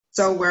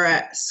So we're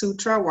at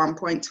Sutra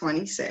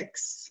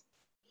 1.26.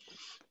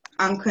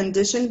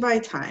 Unconditioned by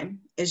time,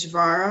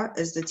 Ishvara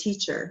is the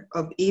teacher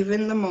of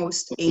even the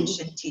most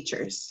ancient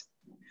teachers.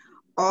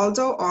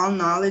 Although all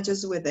knowledge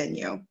is within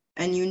you,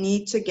 and you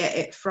need to get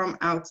it from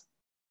out,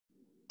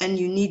 and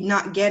you need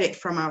not get it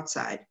from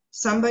outside,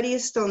 somebody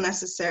is still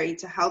necessary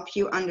to help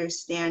you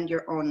understand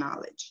your own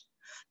knowledge.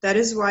 That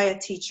is why a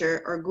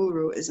teacher or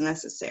guru is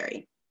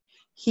necessary.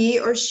 He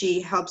or she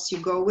helps you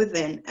go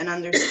within and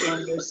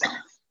understand yourself.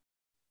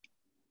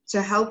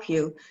 To help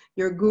you,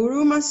 your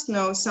guru must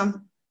know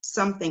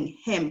something,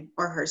 him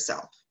or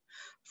herself.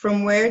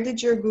 From where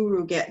did your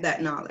guru get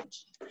that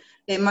knowledge?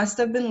 It must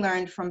have been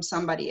learned from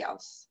somebody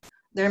else.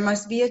 There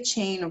must be a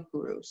chain of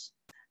gurus.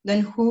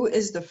 Then who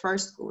is the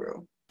first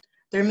guru?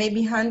 There may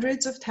be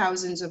hundreds of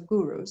thousands of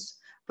gurus,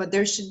 but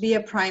there should be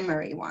a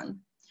primary one.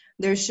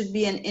 There should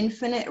be an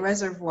infinite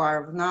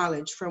reservoir of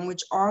knowledge from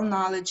which all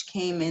knowledge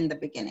came in the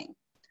beginning.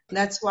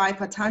 That's why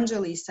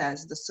Patanjali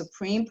says the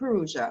supreme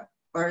Puruja,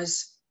 or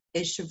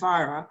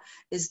Ishvara,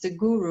 is the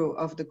guru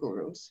of the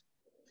gurus.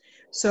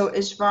 So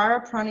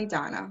Ishvara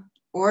Pranidhana,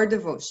 or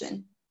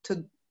devotion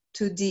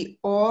to the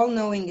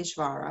all-knowing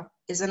Ishvara,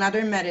 is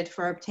another method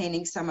for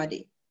obtaining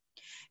samadhi.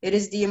 It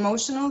is the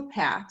emotional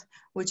path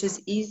which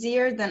is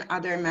easier than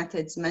other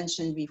methods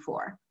mentioned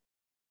before.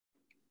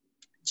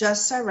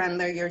 Just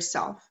surrender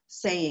yourself,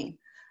 saying,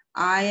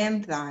 I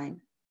am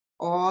thine,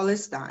 all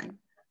is thine,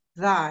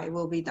 thy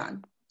will be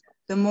done.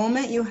 The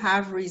moment you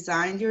have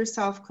resigned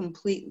yourself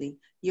completely,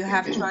 you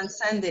have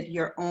transcended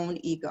your own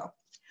ego.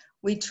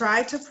 We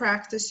try to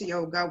practice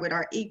yoga with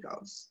our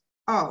egos.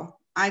 Oh,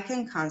 I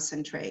can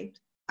concentrate.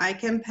 I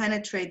can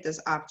penetrate this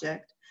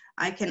object.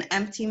 I can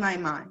empty my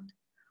mind.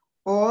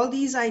 All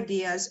these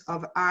ideas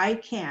of I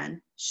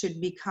can should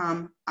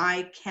become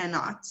I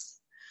cannots.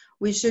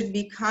 We should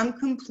become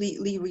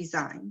completely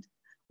resigned.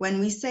 When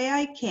we say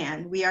I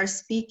can, we are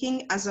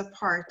speaking as a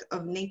part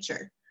of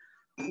nature.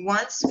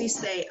 Once we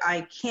say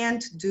I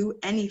can't do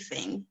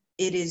anything,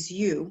 it is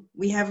you,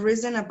 we have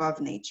risen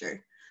above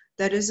nature.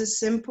 That is a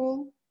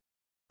simple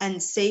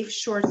and safe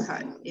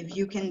shortcut if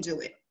you can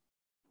do it.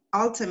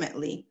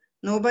 Ultimately,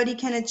 nobody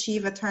can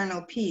achieve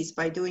eternal peace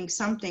by doing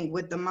something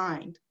with the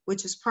mind,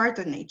 which is part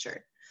of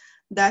nature.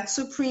 That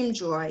supreme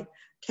joy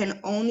can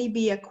only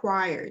be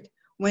acquired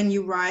when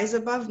you rise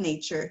above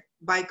nature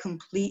by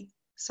complete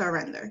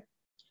surrender.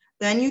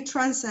 Then you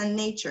transcend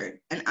nature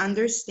and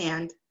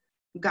understand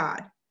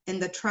God in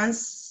the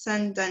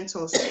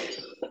transcendental state.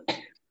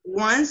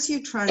 Once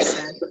you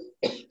transcend,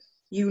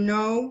 you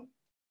know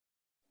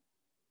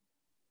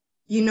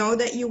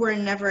that you were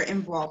never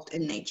involved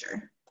in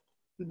nature.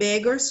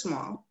 Big or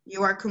small,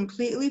 you are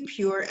completely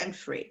pure and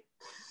free.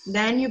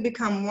 Then you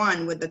become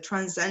one with the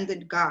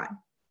transcendent God.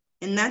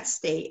 In that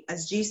state,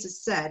 as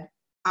Jesus said,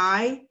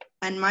 I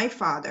and my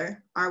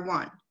Father are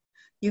one.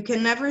 You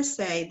can never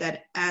say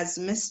that as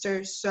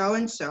Mr.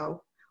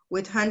 So-and-so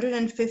with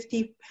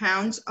 150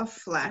 pounds of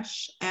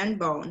flesh and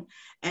bone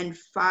and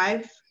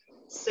 5'6"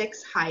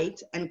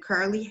 height and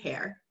curly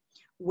hair,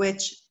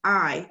 which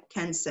I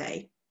can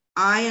say,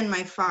 I and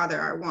my Father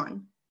are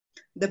one.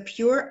 The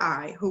pure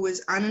I who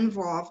is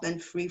uninvolved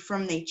and free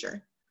from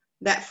nature.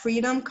 That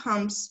freedom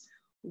comes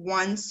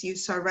once you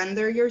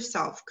surrender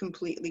yourself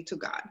completely to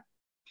God.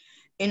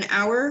 In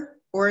our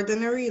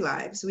ordinary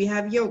lives, we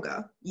have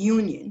yoga,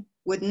 union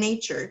with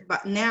nature,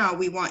 but now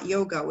we want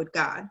yoga with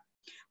God.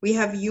 We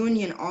have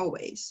union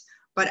always,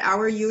 but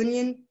our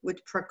union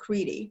with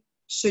Prakriti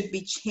should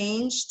be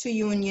changed to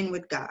union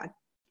with God.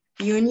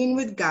 Union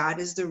with God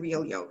is the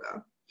real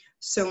yoga.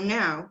 So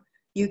now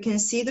you can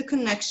see the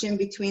connection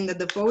between the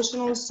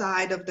devotional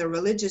side of the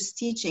religious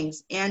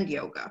teachings and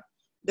yoga.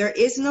 There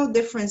is no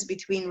difference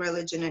between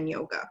religion and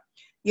yoga.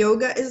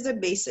 Yoga is the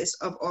basis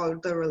of all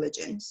the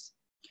religions.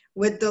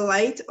 With the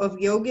light of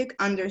yogic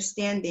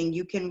understanding,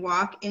 you can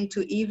walk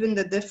into even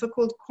the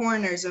difficult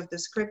corners of the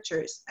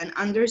scriptures and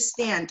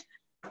understand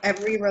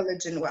every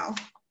religion well.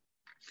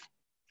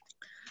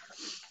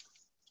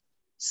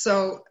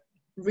 So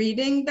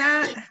reading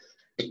that,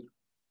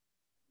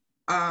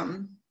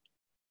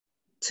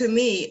 to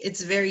me,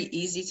 it's very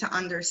easy to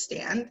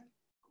understand.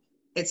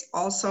 It's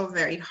also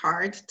very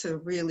hard to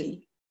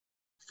really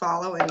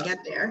follow and get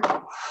there.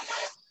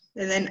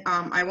 And then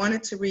I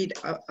wanted to read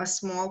a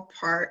small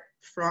part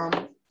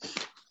from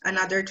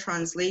another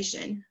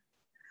translation,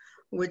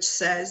 which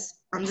says,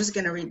 I'm just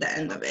going to read the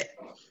end of it.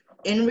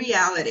 In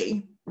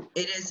reality,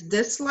 it is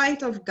this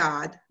light of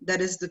God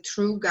that is the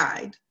true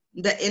guide.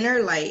 The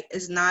inner light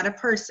is not a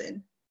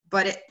person,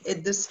 but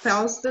it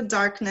dispels the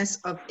darkness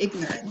of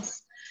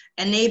ignorance,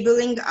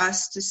 enabling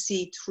us to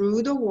see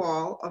through the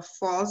wall of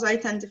false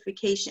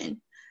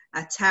identification,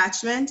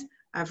 attachment,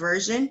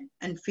 aversion,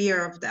 and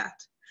fear of death.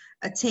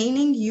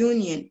 Attaining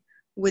union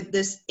with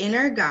this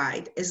inner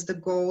guide is the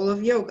goal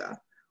of yoga.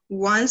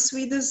 Once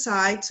we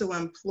decide to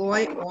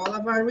employ all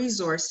of our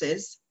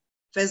resources,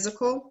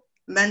 physical,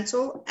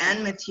 mental,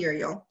 and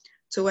material,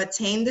 to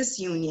attain this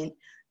union,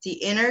 the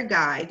inner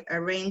guide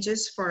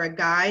arranges for a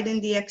guide in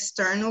the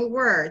external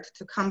world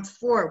to come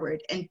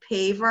forward and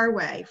pave our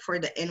way for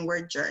the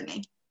inward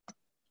journey.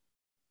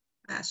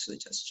 Ashley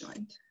just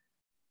joined.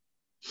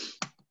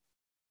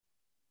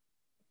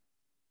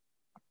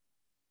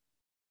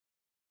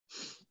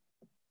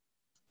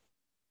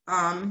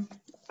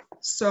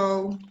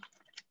 So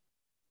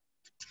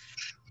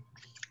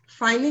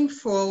finding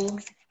full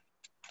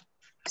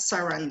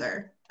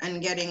surrender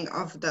and getting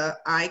of the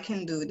I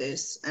can do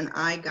this and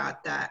I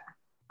got that.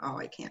 Oh,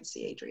 I can't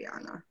see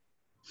Adriana.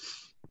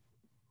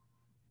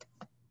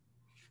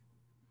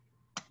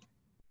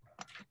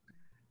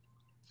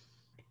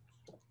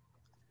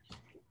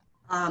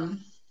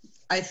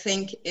 I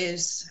think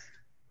is,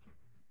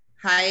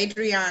 hi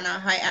Adriana,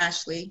 hi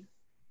Ashley.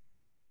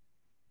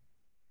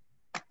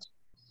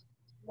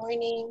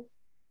 Morning.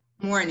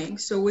 Morning.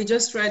 So we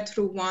just read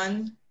through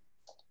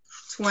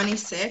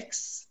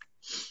 126,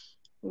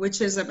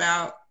 which is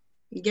about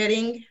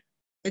getting,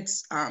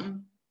 it's,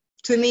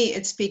 to me,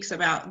 it speaks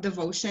about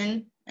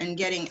devotion and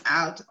getting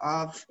out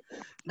of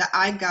the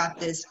I got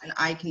this and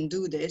I can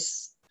do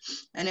this.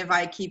 And if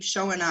I keep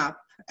showing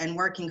up and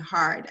working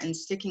hard and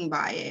sticking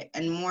by it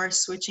and more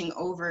switching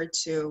over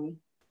to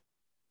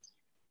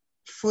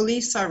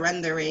fully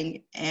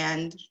surrendering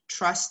and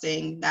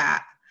trusting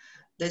that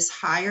this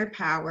higher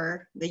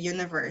power, the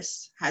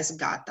universe, has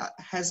got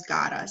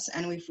us.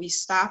 And if we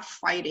stop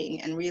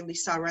fighting and really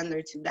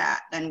surrender to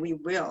that, then we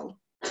will,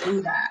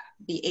 through that,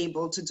 be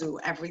able to do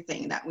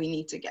everything that we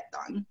need to get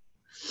done.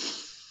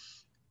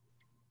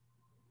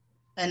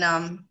 And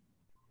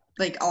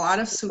like a lot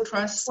of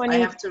sutras, I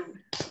have to,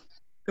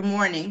 good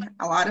morning,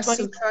 a lot of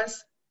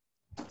sutras.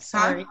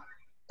 Sorry. Huh?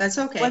 That's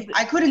okay.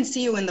 I couldn't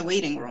see you in the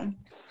waiting room.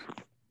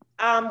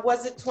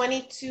 Was it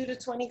 22 to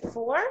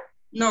 24?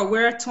 No,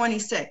 we're at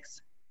 26.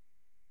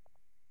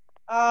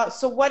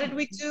 So what did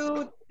we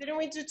do? Didn't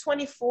we do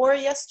 24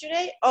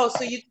 yesterday? Oh,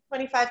 so you did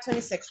 25,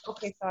 26.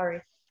 Okay,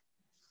 sorry.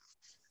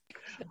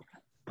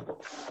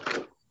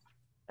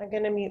 I'm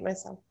going to mute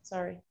myself.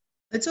 Sorry.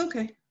 It's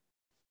okay.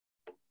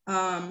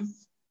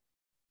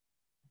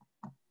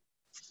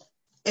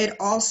 It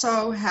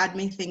also had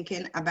me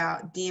thinking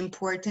about the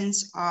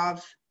importance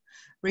of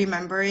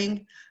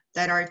remembering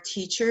that our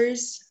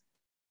teachers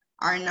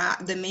are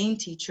not the main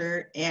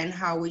teacher and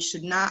how we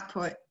should not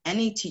put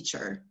any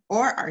teacher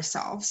or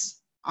ourselves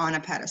on a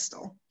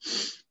pedestal.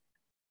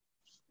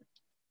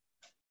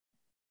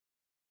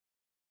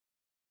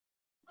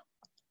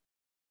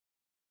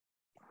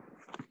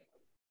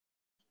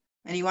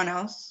 Anyone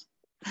else?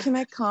 Can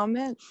I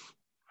comment?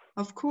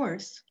 Of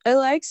course. I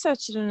like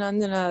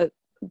Satchidanandana,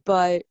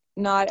 but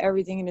not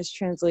everything in his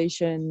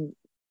translation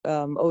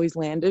always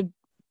landed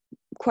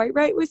quite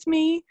right with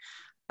me,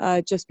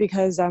 just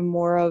because I'm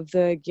more of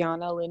the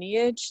Jnana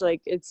lineage.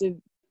 Like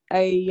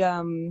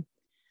I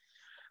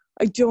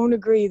don't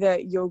agree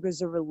that yoga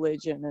is a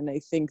religion, and I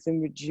think the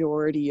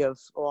majority of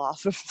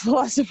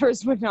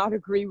philosophers would not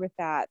agree with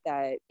that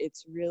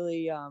it's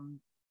really, I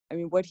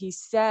mean, what he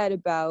said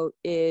about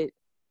it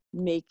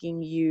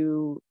making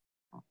you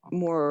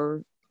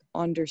more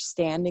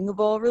understanding of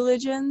all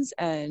religions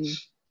and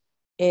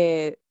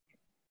it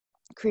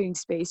creating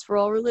space for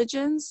all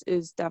religions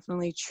is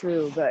definitely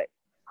true, but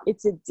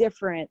it's a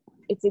different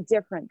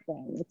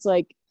thing. It's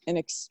like an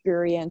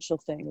experiential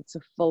thing. It's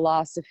a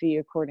philosophy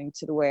according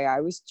to the way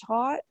I was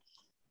taught.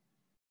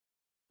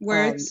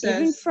 Where it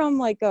says, even from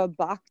like a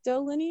Bhakta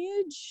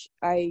lineage,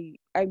 I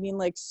mean,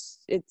 like,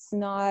 it's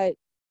not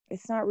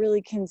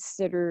really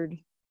considered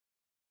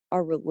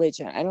a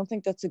religion. I don't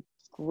think that's a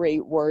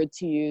great word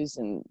to use,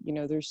 and you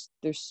know, there's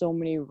so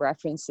many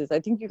references. I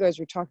think you guys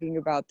were talking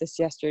about this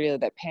yesterday,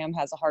 that Pam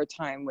has a hard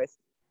time with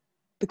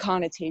the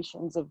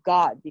connotations of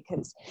God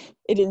because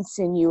it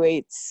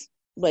insinuates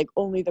like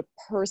only the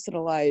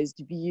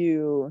personalized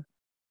view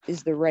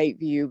is the right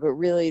view, but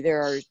really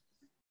there are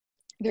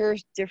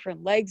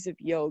different legs of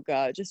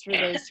yoga, just for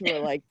those who are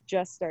like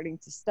just starting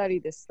to study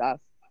this stuff,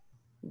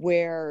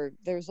 where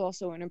there's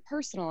also an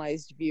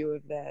impersonalized view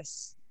of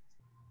this,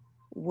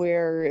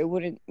 where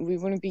we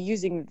wouldn't be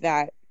using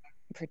that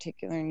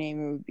particular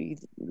name. We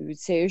would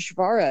say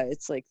Ishvara.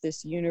 It's like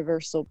this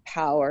universal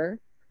power,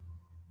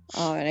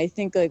 and I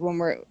think like when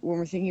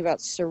we're thinking about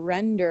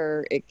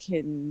surrender, it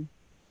can,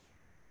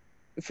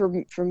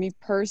 for me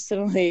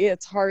personally,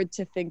 it's hard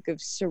to think of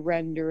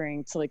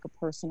surrendering to like a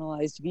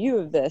personalized view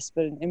of this,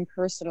 but an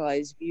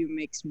impersonalized view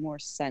makes more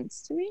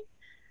sense to me.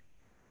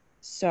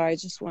 So I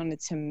just wanted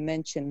to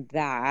mention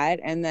that.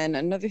 And then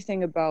another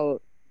thing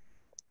about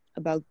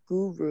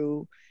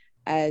guru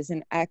as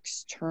an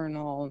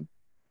external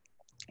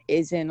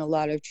is, in a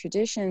lot of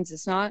traditions,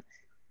 it's not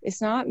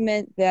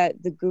meant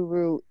that the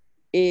guru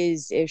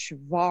is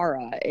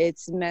Ishvara.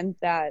 It's meant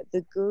that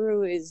the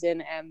guru is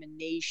an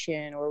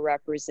emanation or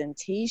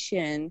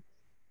representation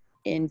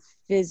in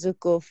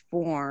physical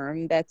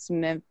form that's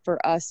meant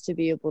for us to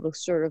be able to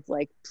sort of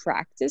like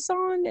practice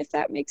on, if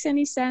that makes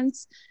any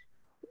sense.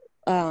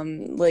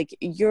 Like,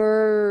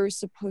 you're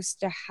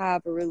supposed to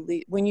have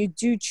when you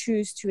do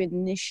choose to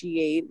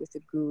initiate with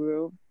a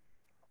guru,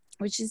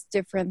 which is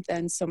different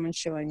than someone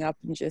showing up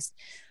and just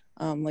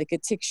like a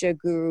Tiksha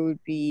guru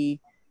would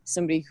be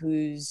somebody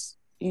who's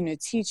you know,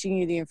 teaching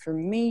you the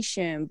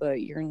information,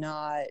 but you're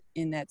not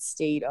in that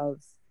state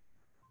of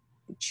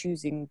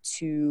choosing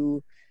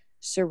to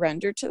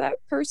surrender to that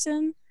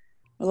person.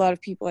 A lot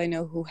of people I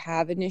know who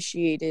have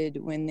initiated,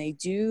 when they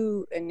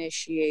do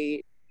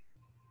initiate,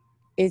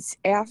 it's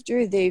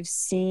after they've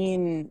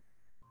seen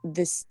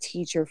this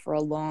teacher for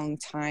a long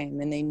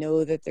time and they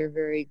know that they're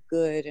very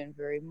good and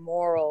very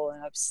moral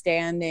and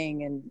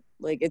upstanding, and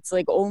like it's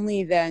like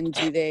only then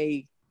do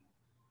they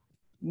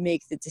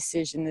make the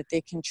decision that they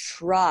can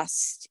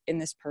trust in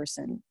this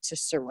person to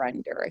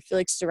surrender. I feel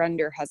like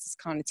surrender has this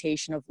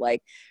connotation of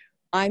like,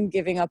 I'm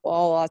giving up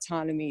all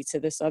autonomy to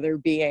this other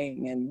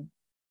being.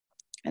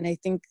 And I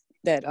think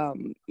that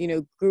you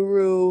know,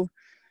 guru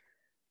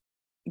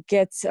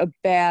gets a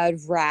bad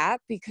rap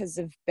because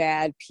of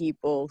bad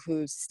people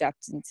who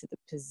stepped into the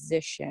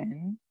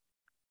position,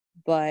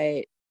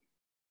 but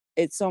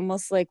it's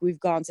almost like we've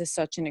gone to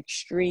such an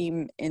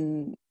extreme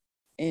in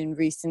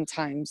recent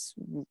times,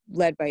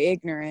 led by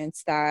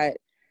ignorance, that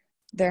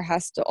there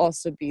has to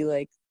also be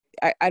like,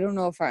 I don't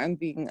know if I'm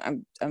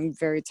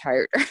very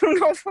tired. I don't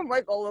know if I'm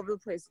like all over the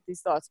place with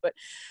these thoughts, but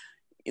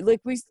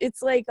like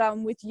it's like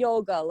with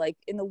yoga, like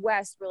in the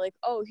West, we're like,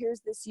 oh, here's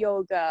this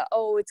yoga,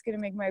 oh, it's gonna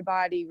make my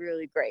body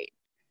really great.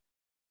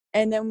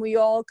 And then we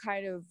all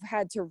kind of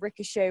had to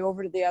ricochet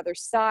over to the other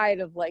side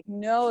of like,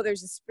 no,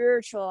 there's a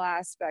spiritual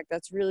aspect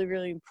that's really,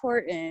 really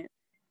important.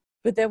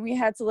 But then we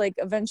had to like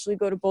eventually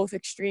go to both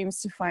extremes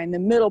to find the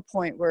middle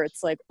point where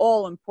it's like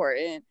all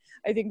important.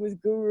 I think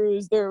with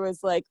gurus, there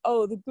was like,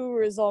 oh, the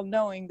guru is all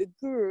knowing, the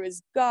guru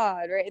is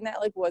God, right? And that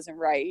like wasn't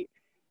right.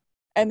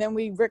 And then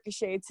we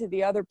ricocheted to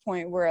the other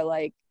point where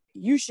like,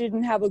 you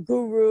shouldn't have a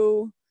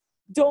guru,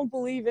 don't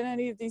believe in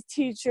any of these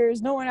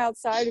teachers, no one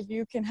outside of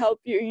you can help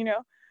you, you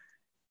know?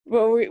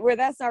 Well, where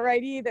that's not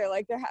right either.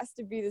 Like there has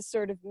to be this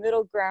sort of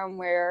middle ground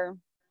where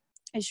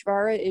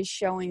Ishvara is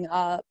showing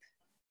up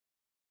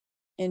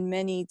in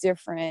many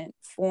different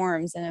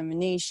forms and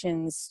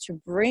emanations to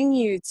bring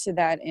you to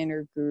that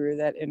inner guru,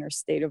 that inner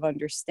state of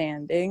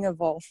understanding of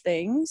all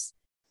things.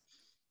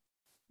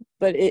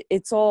 But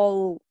it's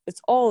all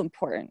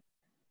important,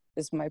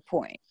 is my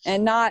point.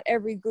 And not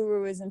every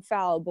guru is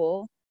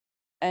infallible,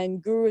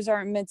 and gurus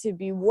aren't meant to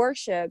be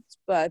worshipped,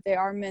 but they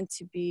are meant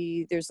to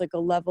be, there's like a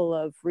level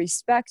of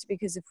respect,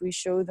 because if we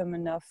show them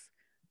enough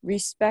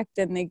respect,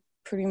 then they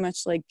pretty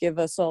much like give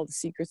us all the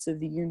secrets of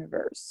the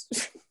universe.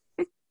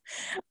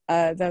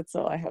 That's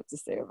all I have to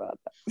say about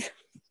that.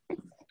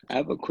 I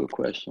have a quick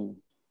question.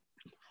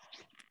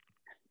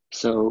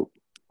 So,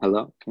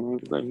 hello, can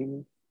everybody hear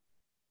me?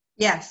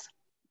 Yes.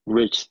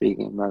 Rich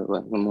speaking, by the way.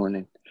 Good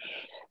morning.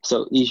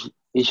 So,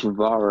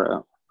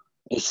 Ishvara,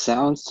 it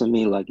sounds to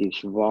me like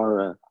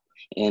Ishvara,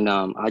 and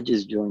I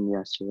just joined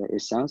yesterday.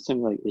 It sounds to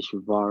me like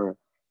Ishvara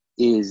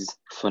is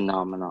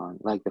phenomenon,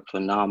 like the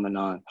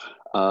phenomenon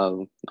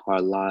of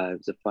our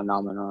lives, the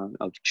phenomenon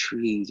of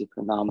trees, the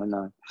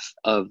phenomenon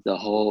of the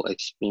whole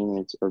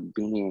experience of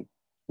being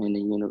in the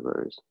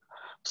universe.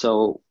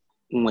 So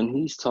when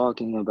he's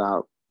talking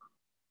about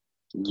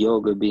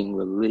yoga being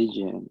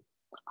religion,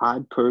 I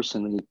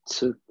personally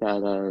took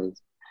that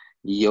as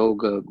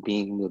yoga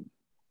being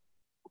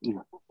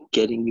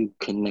getting you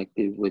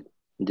connected with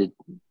the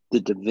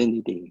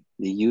divinity,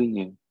 the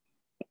union,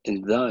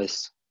 and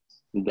thus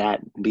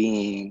that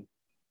being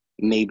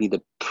maybe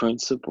the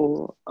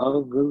principle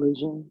of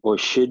religion, or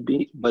should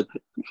be. But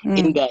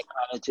in that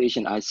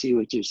connotation, I see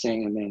what you're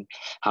saying, and then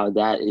how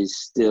that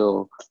is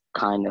still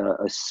kind of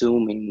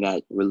assuming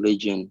that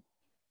religion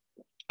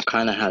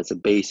kind of has a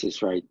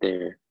basis right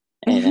there.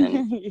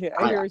 And yeah,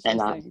 I hear what you're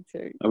saying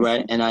too.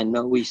 Right, and I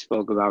know we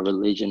spoke about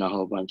religion a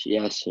whole bunch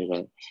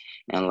yesterday,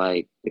 and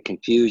like the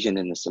confusion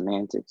and the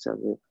semantics of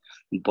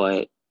it.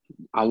 But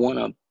I want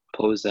to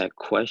pose that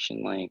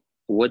question, like,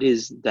 what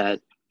is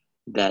that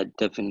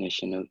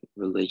definition of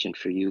religion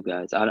for you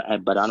guys?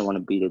 But I don't want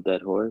to beat a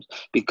dead horse,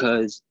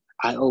 because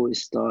I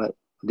always thought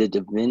the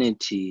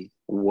divinity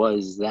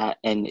was that,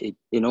 and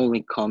it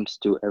only comes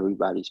to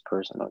everybody's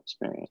personal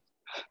experience.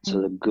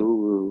 So the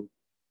guru,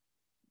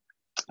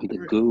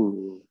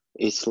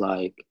 it's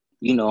like,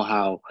 you know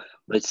how,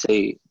 let's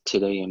say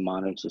today in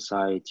modern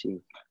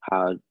society,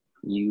 how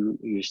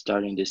you're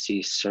starting to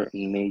see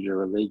certain major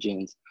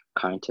religions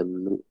kind of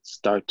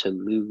start to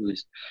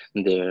lose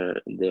their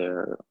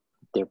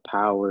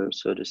power,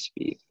 so to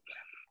speak.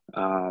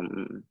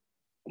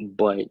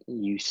 But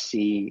you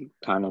see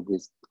kind of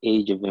this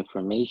age of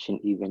information,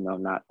 even though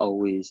not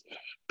always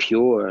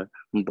pure,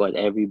 but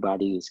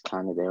everybody is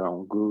kind of their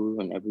own guru,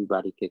 and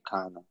everybody could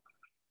kind of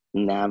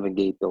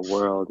navigate the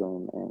world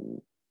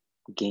and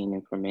gain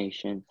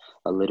information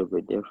a little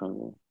bit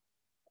differently.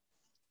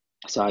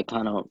 So I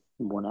kind of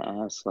want to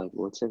ask, like,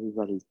 what's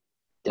everybody's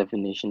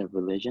definition of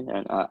religion?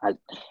 And I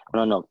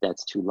don't know if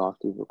that's too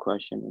lofty of a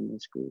question in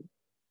this group.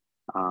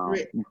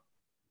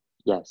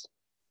 Yes.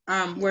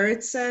 Where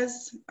it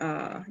says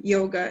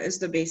yoga is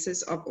the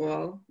basis of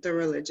all the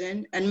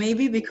religion, and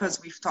maybe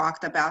because we've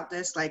talked about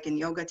this like in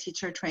yoga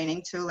teacher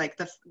training too, like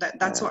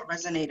that's what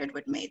resonated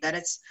with me, that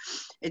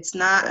it's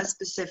not a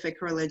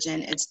specific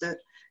religion, it's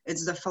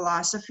the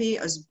philosophy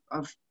of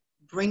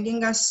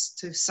bringing us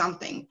to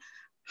something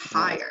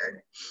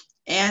higher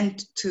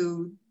and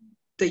to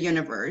the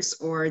universe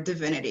or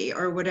divinity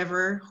or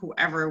whatever,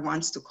 whoever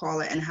wants to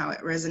call it, and how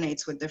it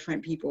resonates with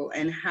different people,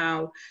 and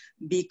how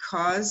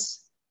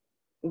because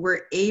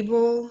we're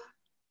able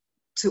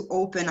to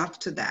open up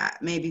to that,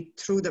 maybe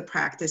through the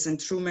practice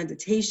and through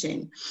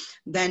meditation,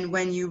 then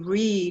when you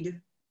read,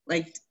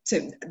 like,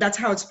 that's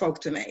how it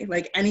spoke to me,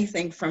 like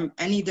anything from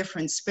any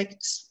different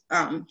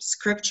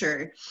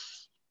scripture,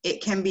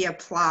 it can be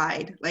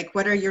applied, like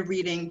whether you're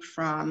reading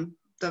from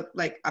the,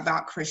 like,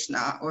 about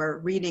Krishna or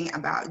reading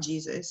about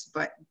Jesus,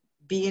 but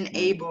being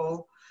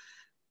able,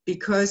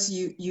 because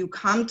you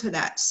come to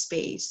that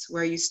space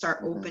where you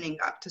start opening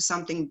up to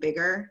something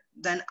bigger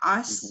than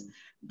us,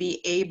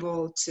 be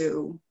able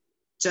to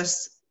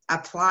just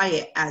apply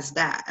it as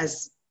that,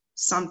 as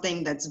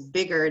something that's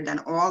bigger than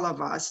all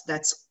of us,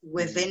 that's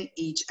within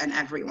each and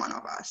every one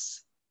of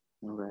us.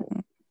 Right.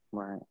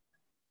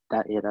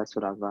 That's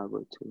what I vibe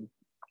with too.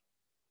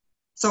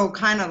 So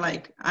kind of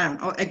like, I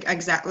don't know,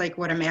 exactly like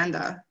what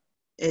Amanda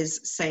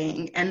is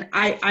saying. And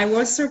I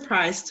was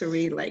surprised to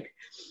read like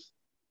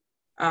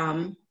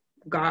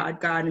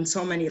God in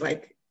so many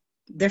like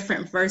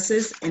different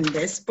verses in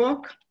this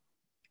book,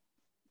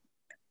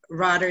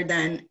 rather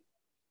than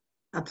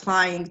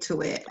applying to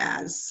it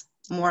as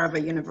more of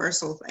a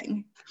universal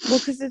thing. Well,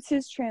 because it's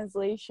his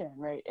translation,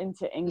 right,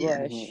 into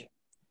English. Yeah.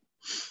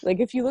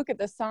 Like if you look at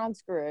the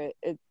Sanskrit,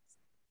 it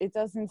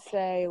doesn't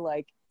say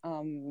like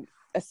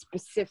a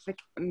specific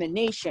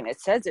emanation.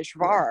 It says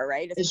Ishvara,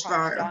 right? It's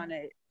Ishvara. on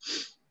it,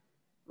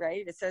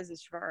 right? It says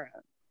Ishvara.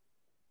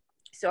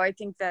 So I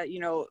think that, you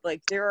know,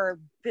 like there are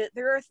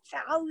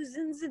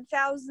thousands and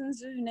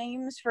thousands of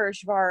names for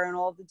Ishvara and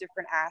all the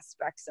different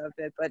aspects of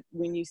it. But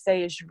when you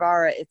say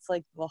Ishvara, it's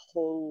like the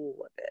whole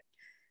of it.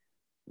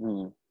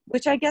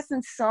 Which I guess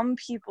in some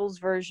people's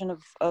version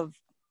of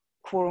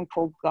quote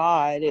unquote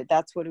God,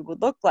 that's what it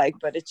would look like.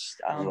 But it's,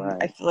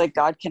 I feel like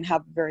God can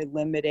have very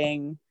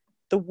limiting,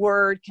 the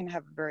word can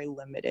have very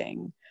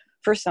limiting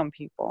for some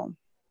people.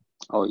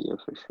 Oh yeah,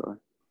 for sure.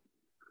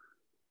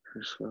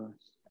 For sure.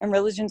 And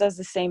religion does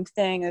the same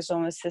thing. There's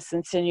almost this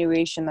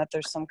insinuation that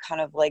there's some kind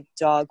of like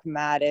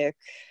dogmatic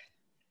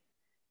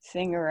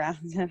thing around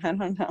it. I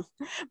don't know.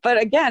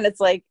 But again, it's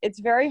like, it's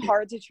very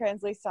hard to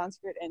translate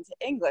Sanskrit into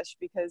English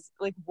because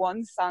like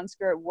one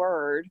Sanskrit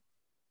word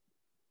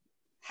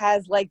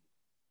has like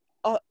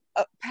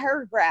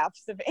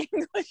paragraphs of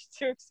English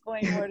to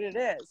explain what it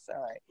is. So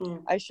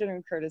I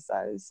shouldn't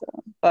criticize.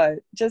 But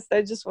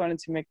I just wanted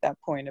to make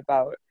that point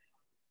about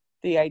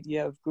the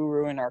idea of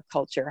guru in our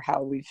culture,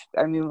 how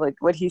like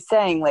what he's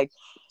saying, like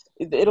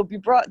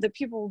the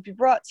people will be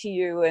brought to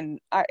you, and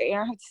I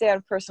have to say out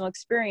of personal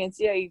experience,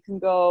 you can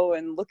go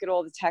and look at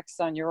all the texts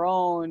on your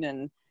own,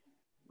 and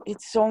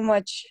it's so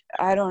much,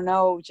 I don't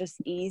know, just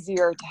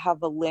easier to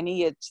have a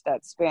lineage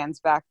that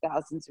spans back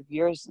thousands of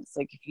years. It's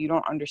like, if you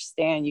don't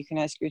understand, you can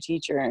ask your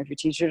teacher, and if your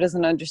teacher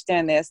doesn't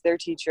understand, they ask their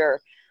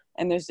teacher.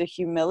 And there's a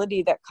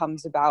humility that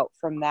comes about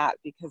from that,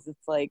 because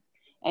it's like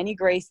any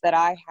grace that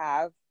I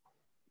have,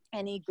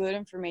 any good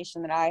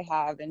information that I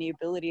have, any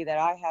ability that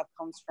I have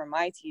comes from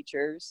my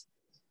teachers.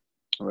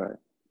 Right.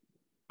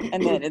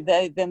 And then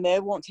they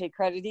won't take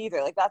credit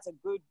either. Like that's a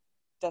good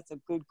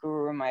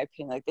guru in my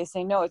opinion. Like they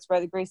say, no, it's by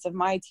the grace of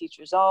my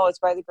teachers. Oh, it's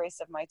by the grace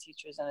of my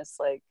teachers. And it's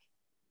like,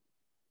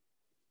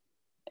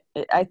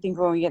 I think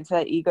when we get to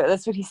that ego,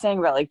 that's what he's saying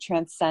about like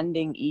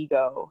transcending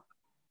ego.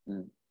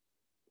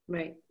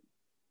 Right.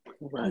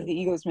 The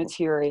ego is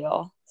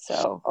material.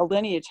 So a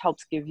lineage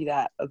helps give you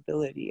that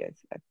ability, I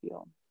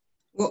feel.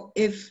 Well,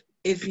 if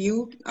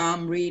you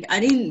read, I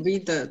didn't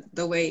read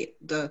the way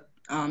the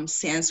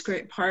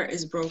Sanskrit part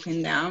is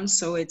broken down,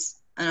 so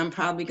it's, and I'm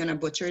probably gonna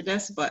butcher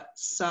this, but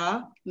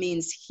sa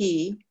means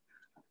he,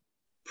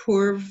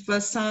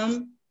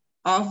 purvasam,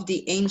 of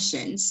the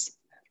ancients,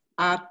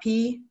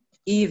 api,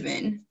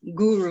 even,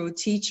 guru,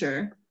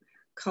 teacher,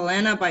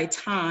 kalana, by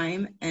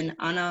time, and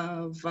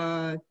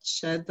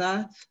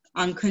anavacheda,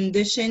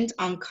 unconditioned,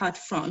 uncut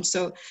from.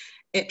 So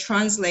it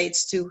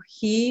translates to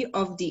he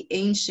of the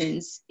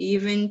ancients,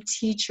 even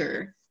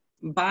teacher,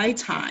 by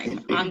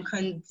time,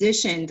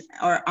 unconditioned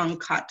or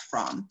uncut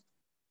from,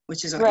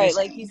 which is what right. you're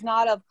saying. Like he's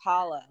not of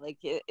Kala. Like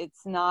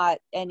it's not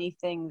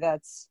anything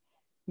that's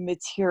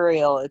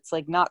material. It's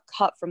like not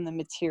cut from the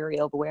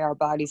material the way our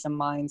bodies and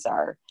minds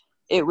are.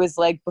 It was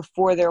like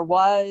before there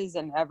was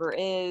and ever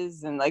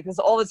is, and like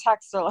all the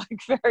texts are like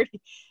very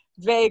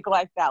vague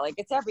like that. Like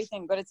it's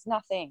everything, but it's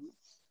nothing.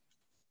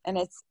 And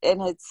it's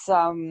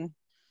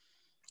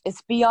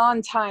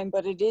beyond time,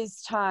 but it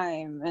is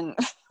time. And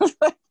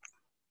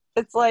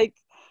it's like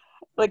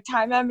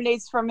time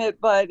emanates from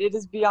it, but it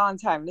is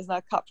beyond time. It is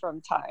not cut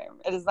from time.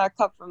 It is not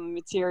cut from the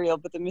material,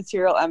 but the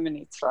material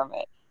emanates from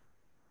it.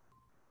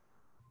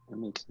 That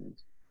makes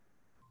sense.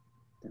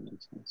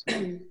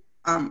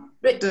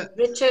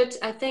 Richard,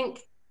 I think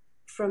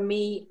from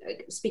me,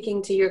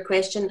 speaking to your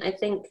question, I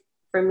think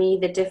for me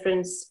the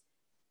difference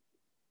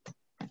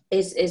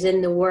is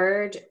in the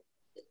word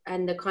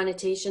and the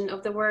connotation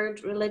of the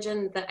word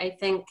religion. That I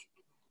think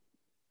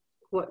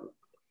what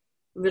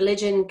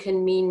religion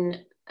can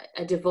mean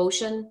a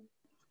devotion,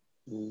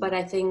 but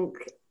I think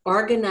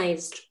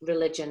organized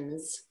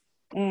religions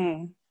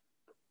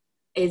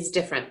is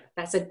different.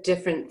 That's a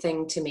different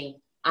thing to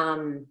me.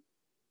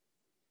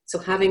 So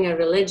having a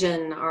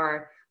religion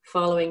or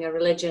following a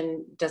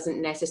religion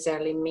doesn't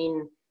necessarily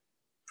mean,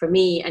 for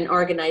me, an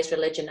organized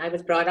religion. I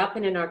was brought up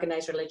in an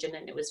organized religion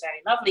and it was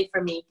very lovely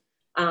for me.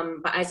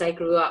 But as I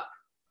grew up,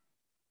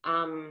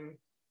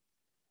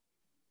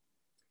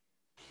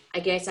 I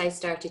guess I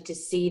started to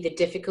see the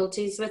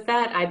difficulties with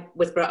that. I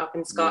was brought up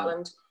in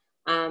Scotland,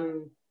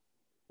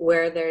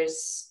 where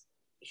there's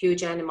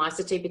huge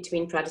animosity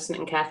between Protestant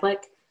and Catholic.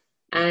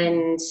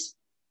 And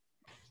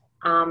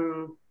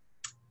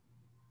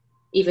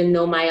even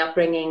though my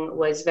upbringing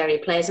was very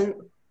pleasant,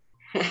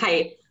 as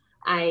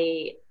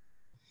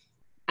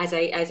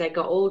I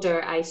got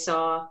older, I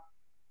saw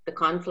the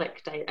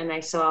conflict, and I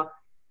saw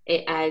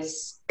it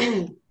as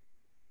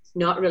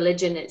not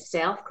religion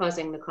itself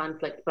causing the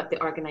conflict, but the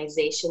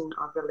organization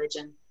of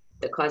religion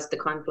that caused the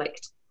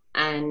conflict,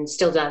 and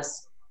still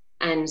does.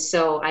 And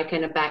so I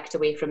kind of backed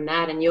away from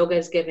that, and yoga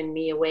has given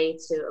me a way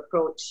to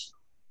approach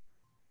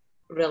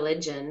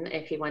religion,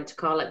 if you want to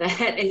call it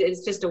that.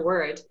 It's just a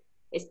word.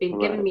 It's been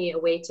given me a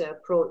way to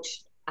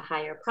approach a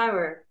higher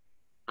power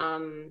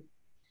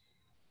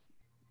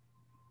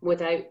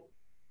without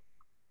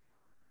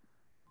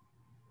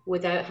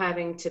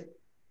having to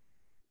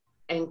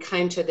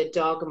encounter the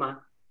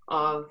dogma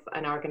of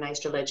an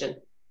organized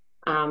religion.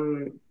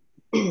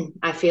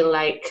 I feel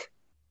like,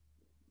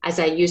 as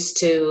I used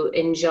to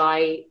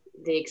enjoy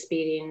the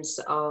experience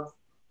of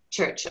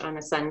church on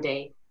a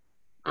Sunday,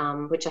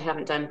 which I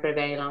haven't done for a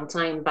very long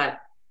time, but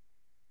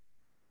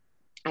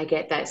I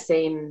get that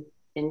same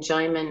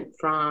enjoyment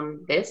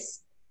from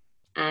this,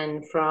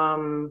 and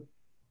from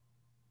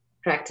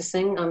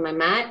practicing on my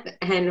mat,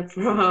 and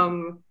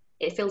from,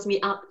 it fills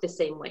me up the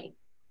same way.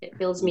 It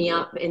fills me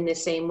up in the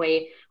same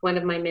way. One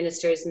of my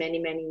ministers many,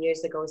 many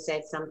years ago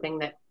said something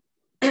that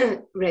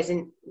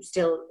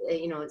still,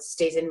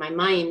 stays in my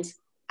mind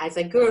as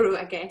a guru,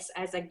 I guess,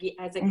 as a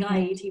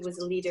guide. He was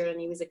a leader and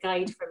he was a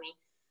guide for me.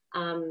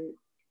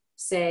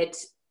 Said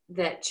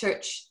that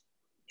church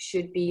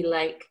should be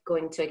like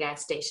going to a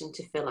gas station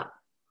to fill up.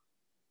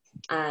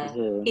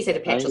 He said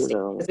a petrol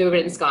station, because we were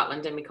in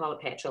Scotland and we call it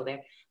petrol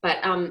there, but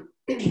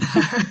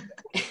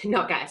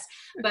not gas.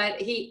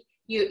 But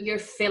you're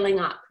filling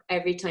up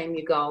every time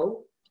you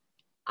go,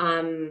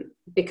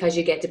 because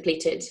you get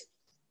depleted.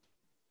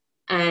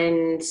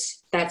 And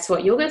that's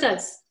what yoga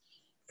does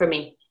for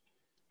me.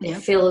 It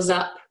fills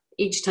up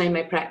each time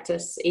I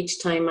practice,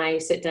 each time I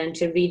sit down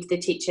to read the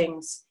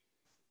teachings.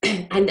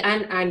 And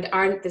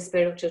aren't the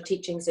spiritual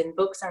teachings in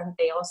books, aren't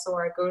they also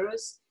our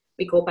gurus?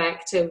 We go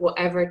back to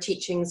whatever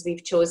teachings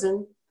we've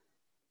chosen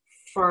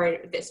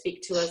that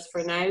speak to us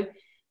for now.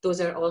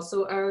 Those are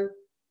also our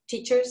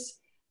teachers,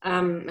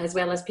 as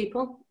well as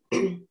people.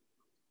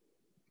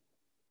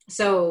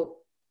 So,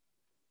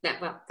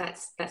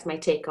 that's my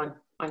take on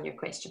your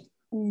question.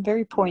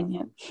 Very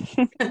poignant.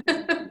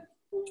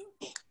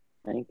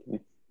 Thank you.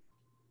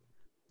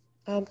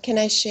 Can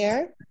I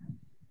share?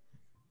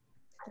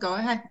 Go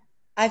ahead.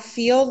 I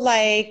feel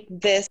like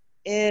this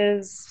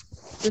is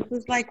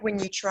like when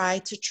you try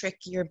to trick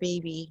your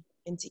baby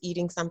into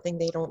eating something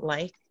they don't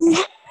like.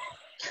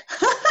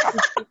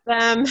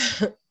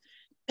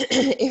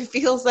 It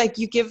feels like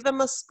you give them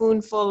a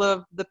spoonful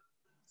of the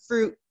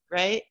fruit,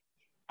 right?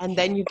 And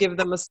then you give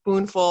them a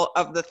spoonful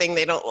of the thing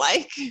they don't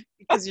like,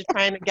 because you're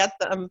trying to get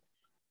them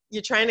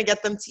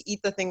to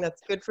eat the thing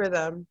that's good for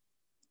them.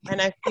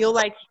 And I feel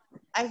like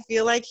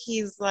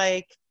he's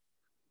like,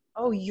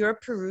 oh, you're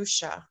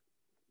Purusha.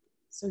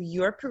 So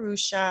you're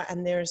Purusha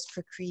and there's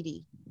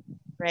Prakriti,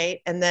 right?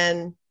 And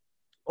then,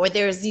 or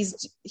there's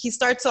he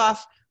starts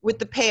off with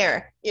the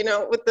pear,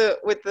 with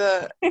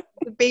the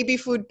baby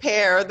food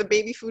pear or the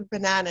baby food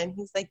banana. And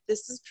he's like,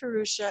 this is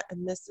Purusha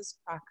and this is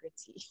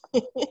Prakriti.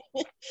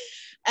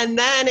 And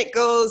then it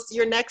goes,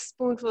 your next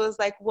spoonful is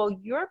like, well,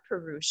 you're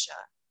Purusha.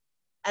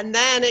 And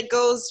then it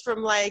goes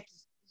from like,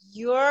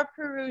 you're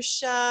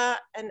Purusha,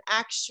 and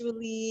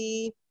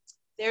actually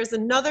there's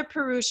another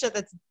Purusha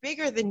that's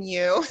bigger than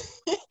you.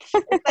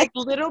 It's like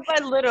little by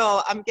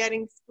little, I'm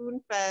getting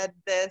spoon-fed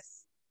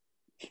this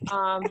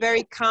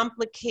very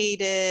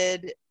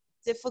complicated,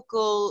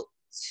 difficult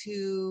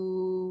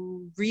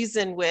to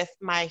reason with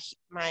my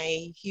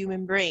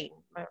human brain.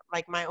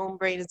 Like my own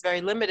brain is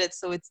very limited,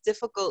 so it's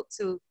difficult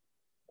to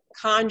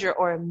conjure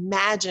or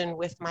imagine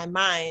with my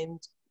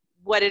mind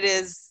what it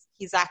is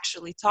he's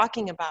actually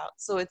talking about.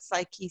 So it's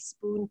like he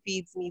spoon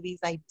feeds me these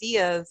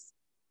ideas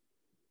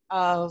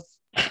of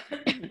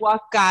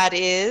what God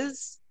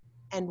is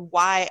and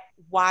why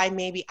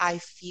maybe I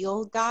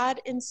feel God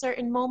in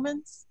certain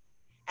moments.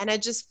 And I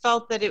just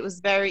felt that it was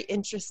very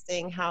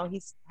interesting how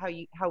we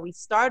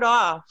start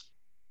off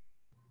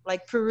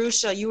like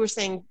Purusha. You were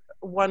saying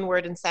one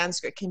word in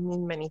Sanskrit can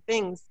mean many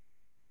things.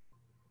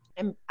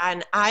 And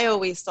I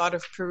always thought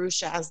of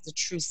Purusha as the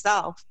true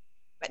self,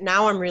 but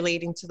now I'm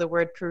relating to the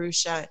word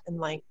Purusha in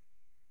like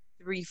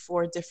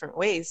 3-4 different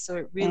ways. So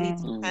it really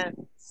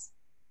depends.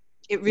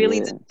 it really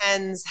Yeah.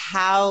 depends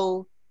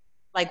how,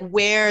 like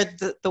where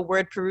the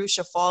word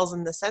Purusha falls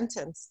in the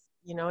sentence.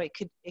 You know, it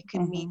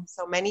could mean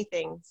so many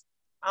things.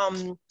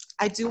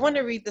 I do want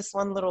to read this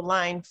one little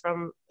line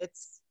from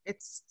it's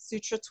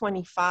Sutra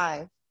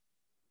 25.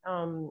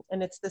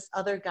 And it's this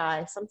other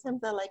guy.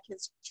 Sometimes I like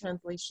his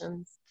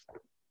translations.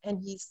 And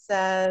he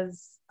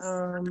says,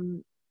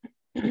 so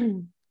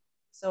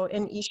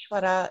in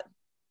Ishvara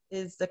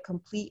is the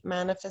complete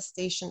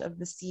manifestation of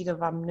the seed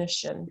of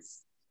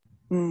omniscience.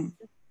 Mm.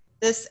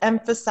 This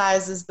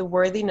emphasizes the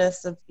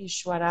worthiness of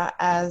Ishvara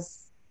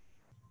as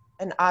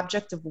an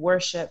object of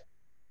worship.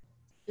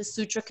 The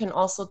sutra can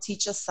also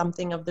teach us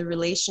something of the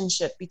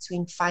relationship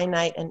between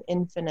finite and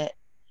infinite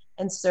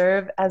and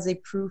serve as a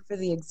proof for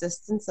the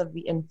existence of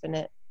the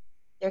infinite.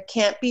 There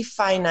can't be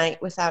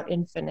finite without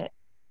infinite.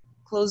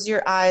 Close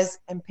your eyes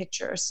and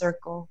picture a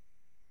circle.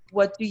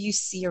 What do you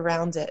see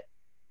around it?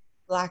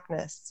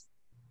 Blackness.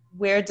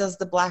 Where does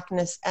the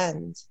blackness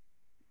end?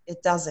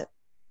 It doesn't.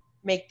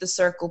 Make the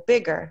circle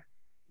bigger.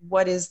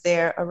 What is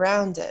there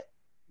around it?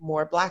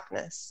 More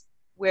blackness.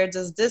 Where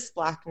does this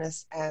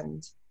blackness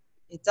end?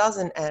 It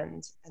doesn't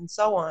end, and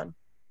so on.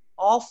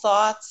 All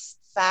thoughts,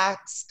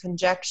 facts,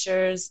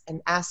 conjectures,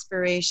 and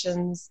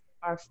aspirations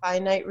are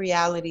finite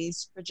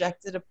realities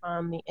projected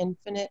upon the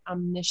infinite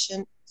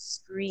omniscient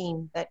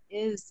screen that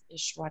is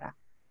Ishvara.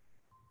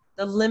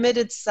 The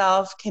limited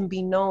self can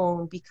be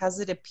known because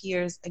it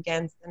appears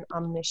against an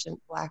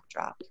omniscient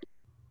backdrop.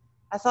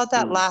 I thought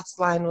that last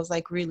line was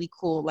like really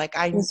cool. Like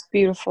It's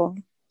beautiful.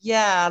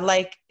 yeah,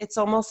 like it's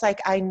almost like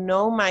I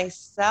know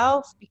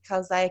myself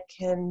because I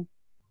can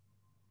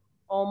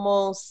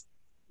almost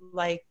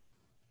like,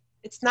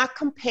 it's not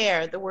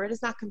compare, the word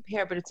is not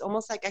compare, but it's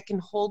almost like I can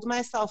hold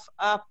myself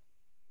up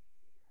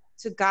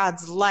to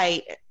God's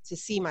light to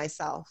see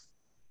myself.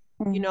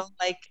 You know,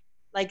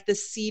 like the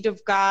seed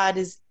of God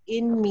is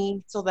in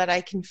me so that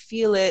I can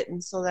feel it,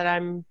 and so that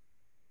I'm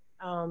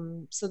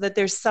so that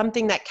there's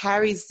something that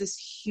carries this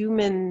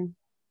human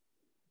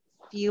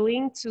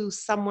feeling to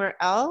somewhere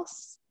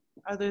else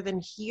other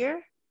than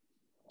here.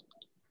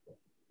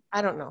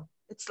 I don't know.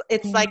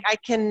 It's like I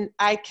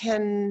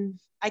can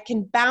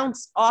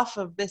bounce off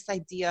of this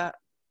idea,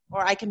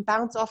 or I can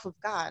bounce off of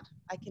God.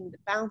 I can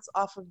bounce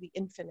off of the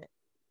infinite.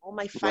 All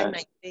my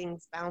finite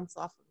things bounce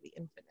off of the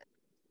infinite,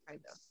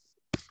 kind of.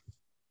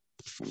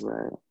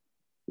 Right.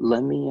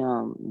 Let me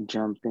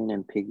jump in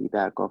and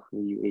piggyback off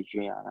of you,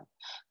 Adriana,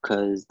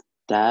 because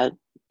that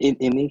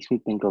it makes me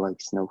think of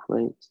like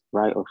snowflakes,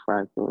 right? Or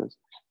fractals.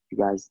 You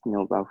guys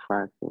know about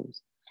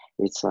fractals.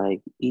 It's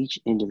like each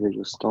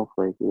individual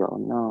snowflake, we all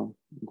know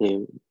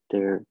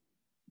they're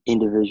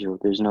individual.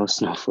 There's no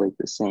snowflake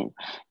the same.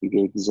 You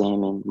can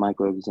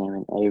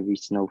micro-examine every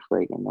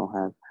snowflake, and they'll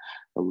have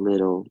a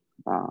little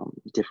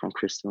different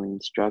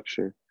crystalline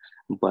structure,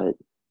 but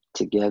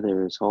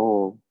together as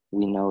whole,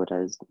 we know it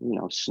as, you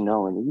know,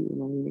 snow. And you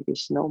know, we make a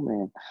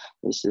snowman.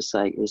 It's just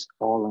like, it's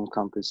all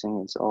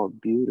encompassing. It's all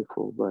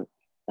beautiful, but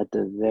at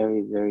the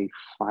very, very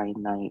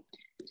finite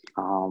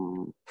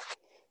kind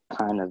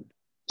of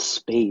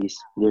space,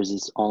 there's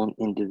its own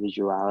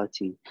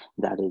individuality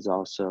that is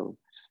also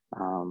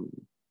a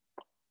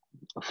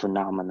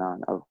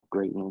phenomenon of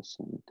greatness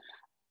and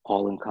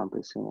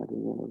all-encompassing of the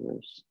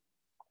universe.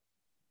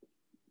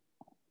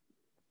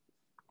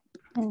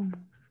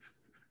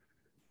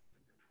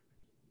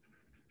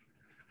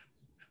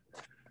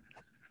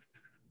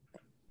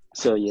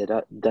 So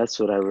yeah, that's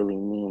what I really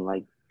mean.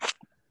 Like,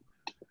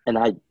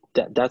 and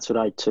that's what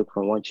I took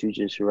from what you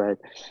just read,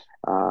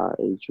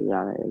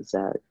 Adriana, is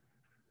that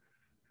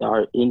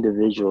our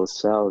individual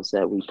selves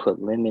that we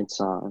put limits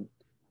on,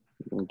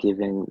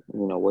 given,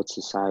 you know, what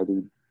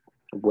society,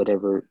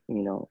 whatever,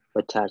 you know,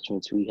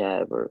 attachments we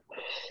have, or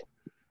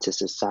to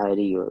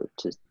society, or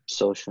to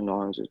social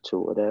norms, or to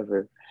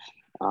whatever.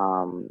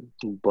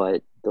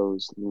 But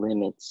those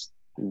limits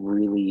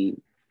really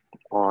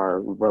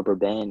are rubber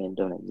band and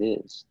don't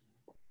exist,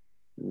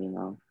 you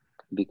know,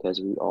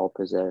 because we all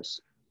possess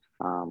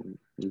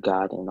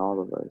God in all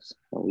of us.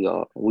 And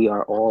we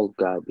are all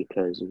God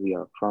because we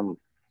are from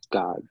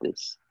God,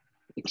 this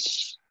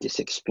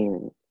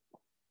experience.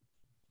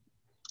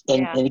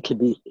 And it could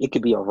be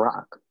a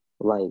rock,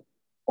 like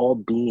all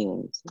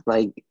beings,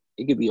 like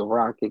it could be a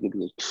rock, it could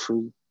be a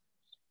tree.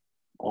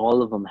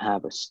 All of them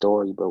have a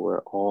story, but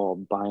we're all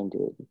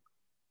binded.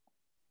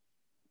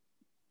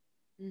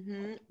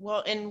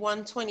 Well, in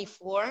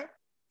 124,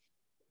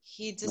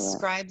 he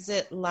describes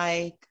it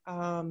like,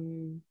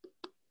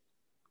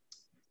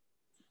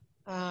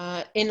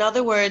 in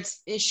other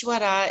words,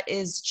 Ishvara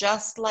is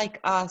just like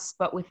us,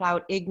 but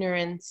without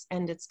ignorance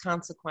and its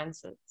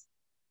consequences.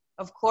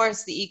 Of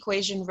course, the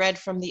equation read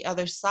from the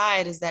other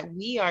side is that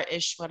we are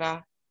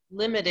Ishvara,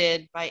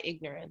 limited by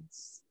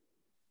ignorance.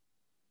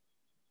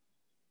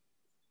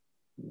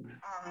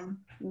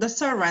 The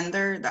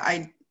surrender that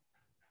I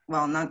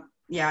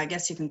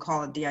guess you can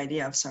call it the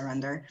idea of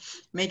surrender,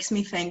 makes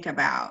me think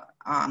about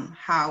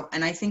how,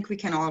 and I think we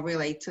can all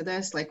relate to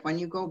this, like when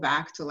you go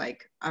back to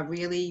like a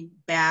really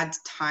bad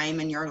time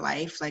in your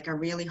life, like a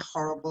really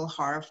horrible,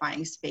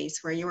 horrifying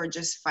space where you were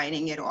just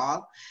fighting it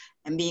all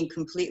and being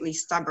completely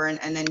stubborn,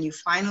 and then you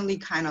finally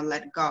kind of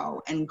let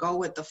go and go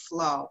with the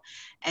flow,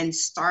 and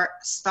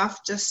stuff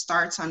just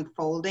starts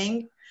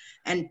unfolding,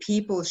 and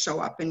people show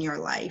up in your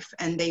life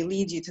and they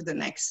lead you to the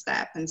next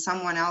step, and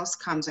someone else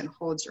comes and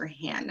holds your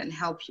hand and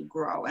help you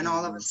grow, and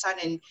all of a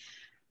sudden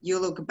you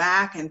look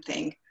back and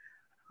think,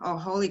 oh,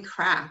 holy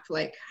crap,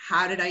 like,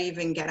 how did I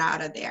even get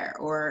out of there?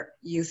 Or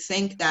you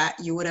think that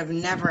you would have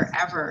never,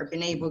 ever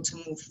been able to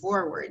move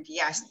forward.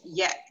 Yes,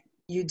 yet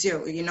you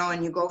do, you know,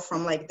 and you go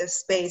from like this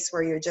space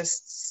where you're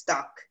just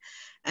stuck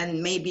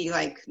and maybe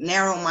like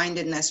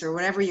narrow-mindedness or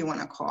whatever you want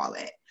to call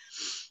it.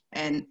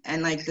 And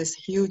like this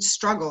huge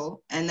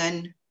struggle. And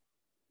then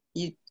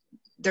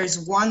there's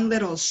one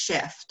little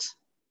shift,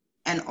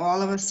 and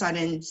all of a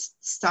sudden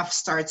stuff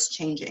starts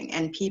changing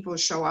and people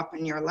show up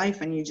in your life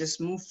and you just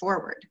move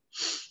forward.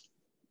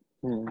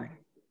 All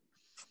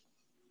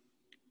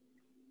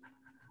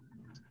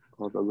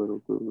the little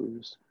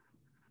gurus.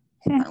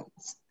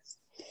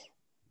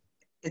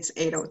 It's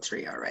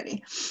 8:03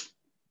 already.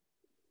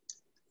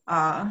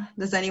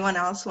 Does anyone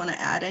else want to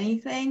add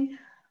anything?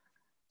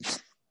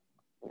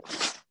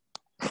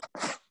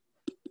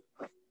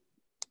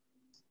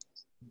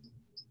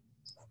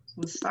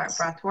 We'll start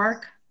breath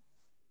work.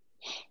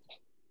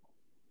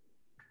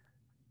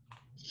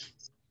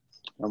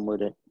 I'm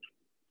with it.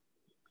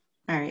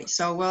 All right,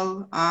 so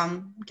we'll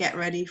get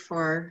ready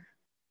for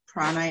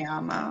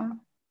pranayama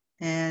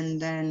and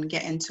then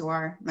get into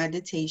our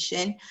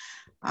meditation.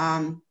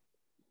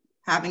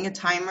 Having a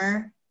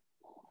timer,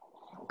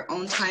 your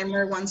own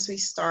timer once we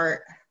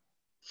start,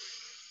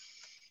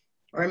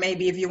 or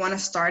maybe if you want to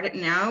start it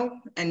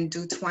now and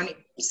do 20,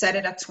 set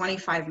it at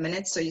 25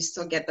 minutes so you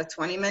still get the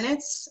 20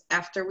 minutes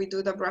after we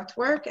do the breath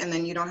work, and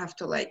then you don't have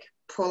to like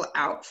pull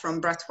out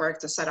from breath work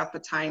to set up a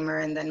timer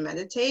and then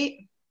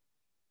meditate.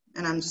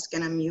 And I'm just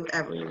gonna mute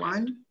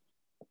everyone.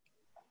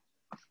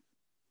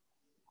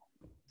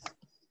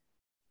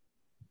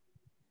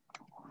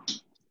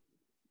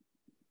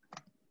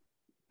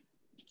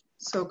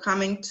 So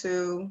coming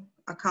to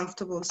a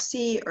comfortable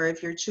seat, or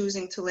if you're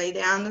choosing to lay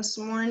down this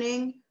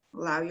morning,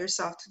 allow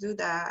yourself to do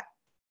that.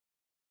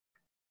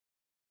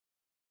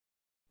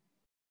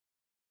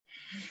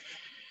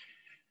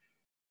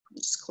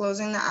 Just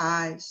closing the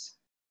eyes.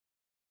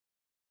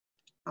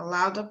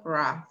 Allow the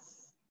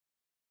breath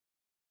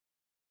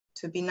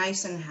to be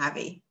nice and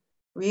heavy,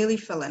 really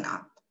filling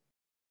up.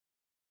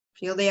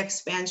 Feel the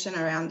expansion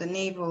around the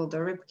navel,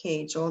 the rib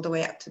cage, all the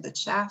way up to the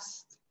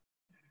chest.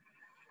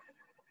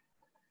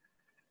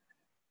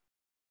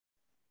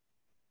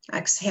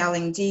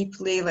 Exhaling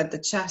deeply, let the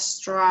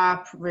chest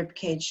drop, rib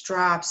cage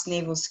drops,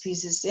 navel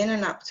squeezes in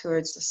and up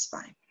towards the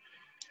spine.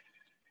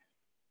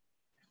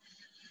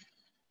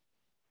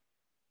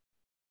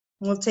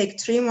 We'll take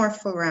 3 more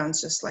full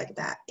rounds just like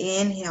that.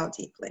 Inhale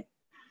deeply.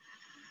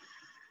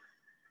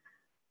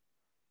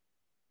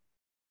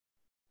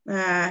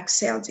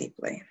 Exhale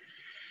deeply.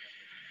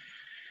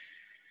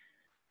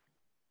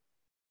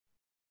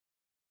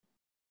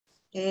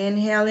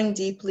 Inhaling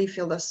deeply,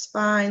 feel the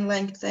spine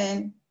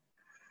lengthen.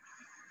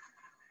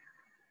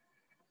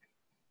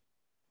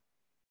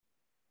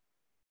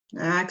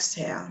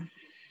 Exhale,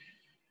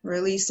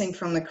 releasing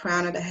from the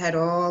crown of the head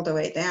all the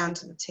way down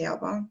to the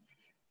tailbone.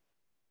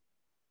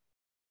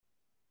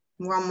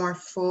 One more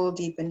full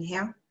deep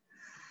inhale.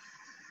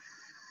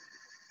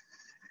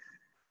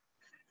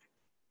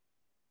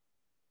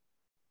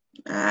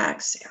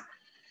 Exhale.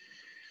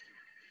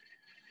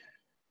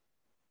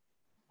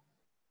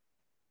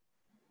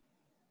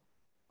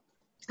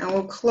 And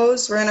we're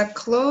gonna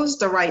close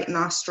the right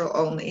nostril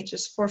only,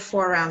 just for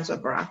 4 rounds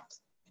of breath.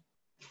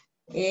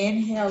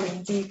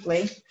 Inhaling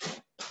deeply,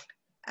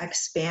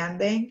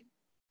 expanding.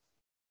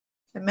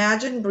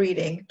 Imagine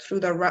breathing through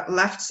the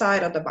left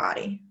side of the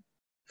body.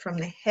 From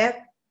the hip,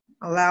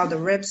 allow the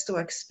ribs to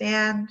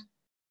expand,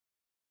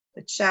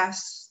 the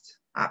chest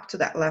up to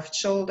that left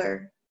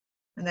shoulder,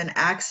 and then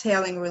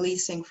exhaling,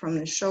 releasing from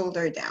the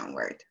shoulder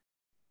downward.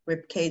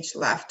 Rib cage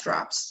left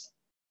drops.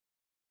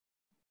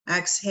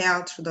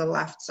 Exhale through the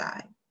left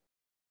side.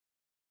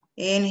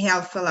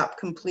 Inhale, fill up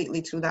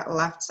completely through that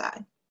left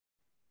side.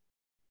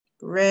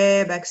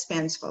 Rib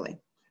expands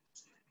fully.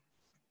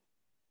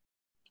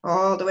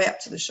 All the way up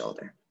to the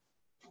shoulder.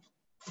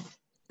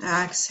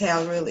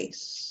 Exhale,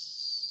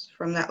 release.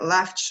 From that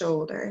left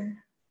shoulder,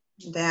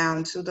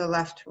 down to the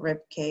left rib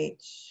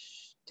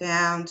cage,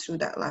 down through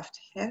that left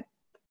hip.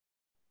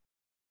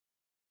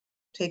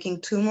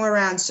 Taking 2 more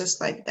rounds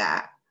just like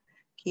that.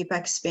 Keep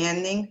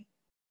expanding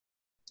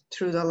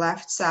through the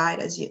left side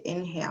as you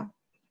inhale.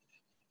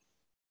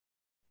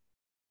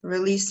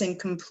 Releasing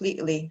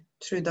completely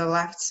through the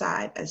left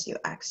side as you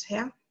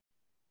exhale.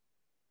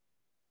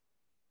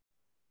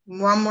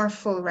 One more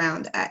full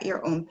round at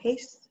your own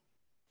pace.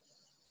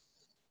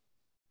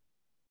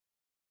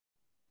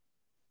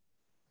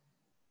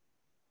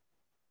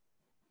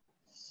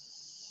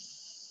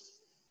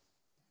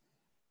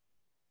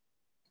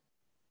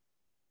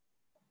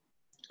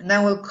 And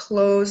then we'll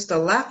close the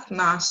left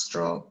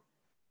nostril,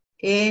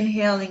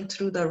 inhaling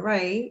through the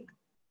right.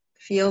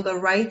 Feel the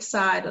right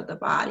side of the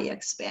body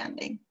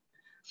expanding.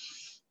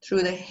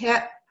 Through the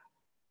hip,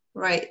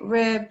 right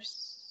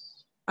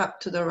ribs, up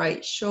to the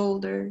right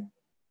shoulder.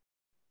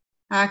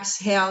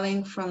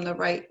 Exhaling from the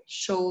right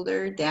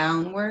shoulder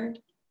downward,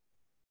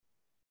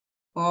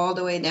 all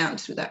the way down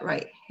through that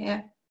right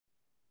hip.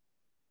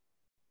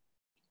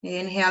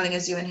 Inhaling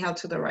as you inhale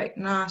to the right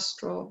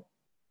nostril,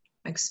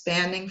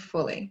 expanding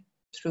fully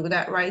through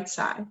that right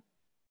side,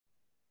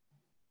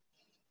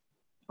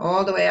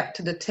 all the way up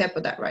to the tip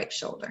of that right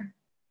shoulder.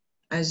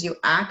 As you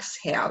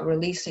exhale,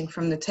 releasing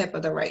from the tip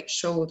of the right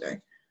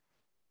shoulder,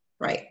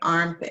 right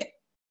armpit,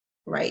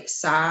 right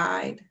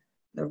side,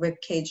 the rib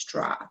cage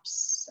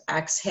drops,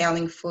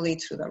 exhaling fully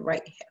to the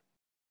right hip.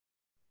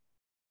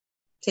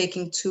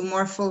 Taking 2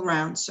 more full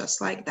rounds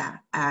just like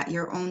that at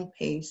your own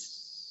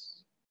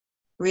pace.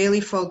 Really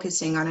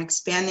focusing on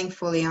expanding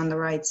fully on the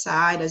right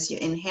side as you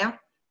inhale.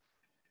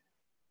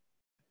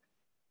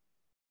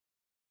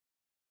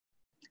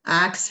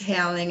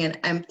 Exhaling and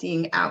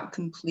emptying out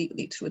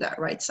completely through that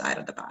right side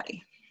of the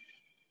body.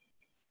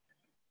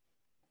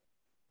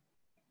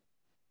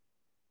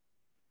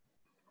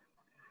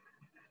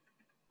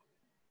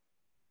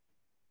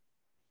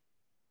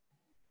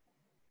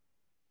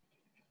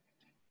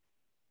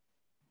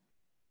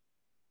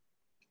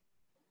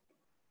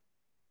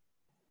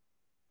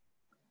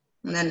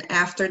 And then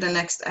after the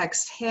next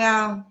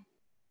exhale,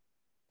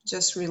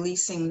 just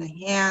releasing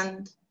the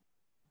hand,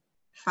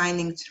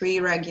 finding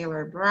 3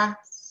 regular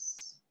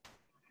breaths.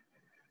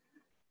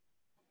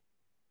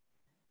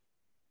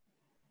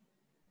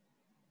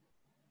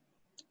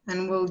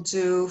 And we'll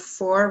do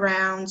 4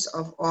 rounds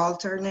of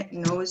alternate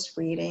nose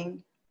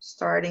breathing,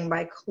 starting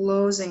by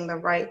closing the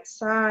right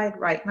side,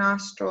 right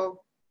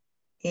nostril,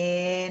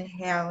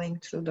 inhaling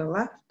through the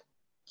left.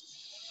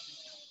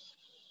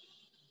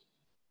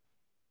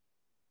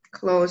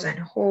 Close and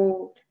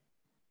hold,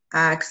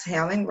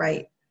 exhaling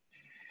right.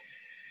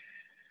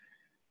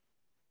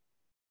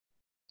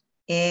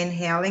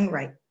 Inhaling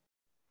right.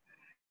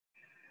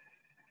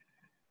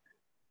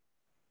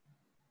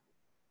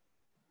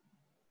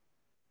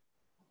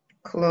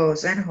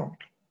 Close and hold.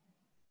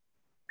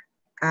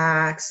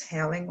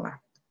 Exhaling left.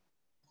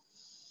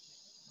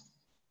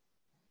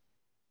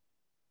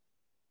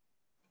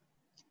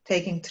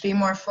 Taking 3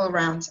 more full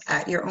rounds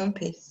at your own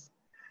pace.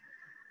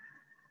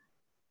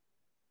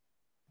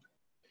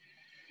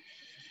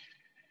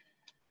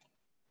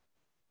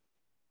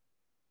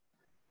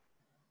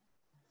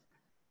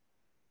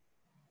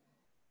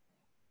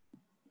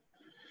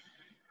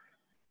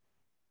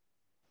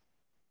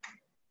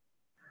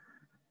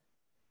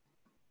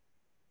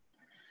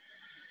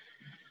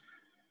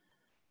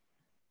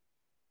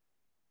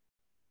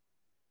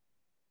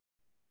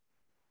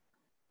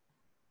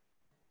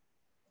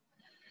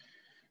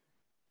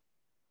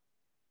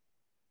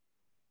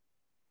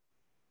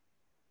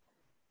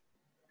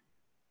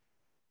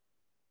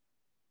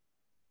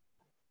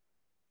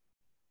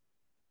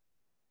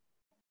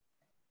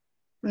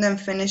 And then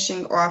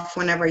finishing off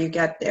whenever you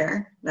get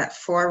there, that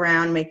 4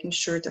 round, making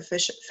sure to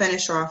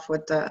finish off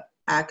with the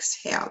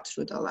exhale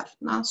through the left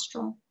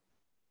nostril.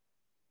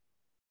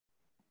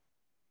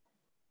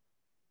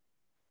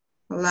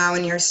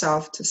 Allowing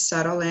yourself to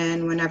settle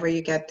in whenever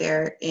you get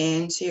there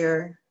into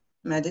your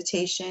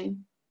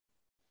meditation.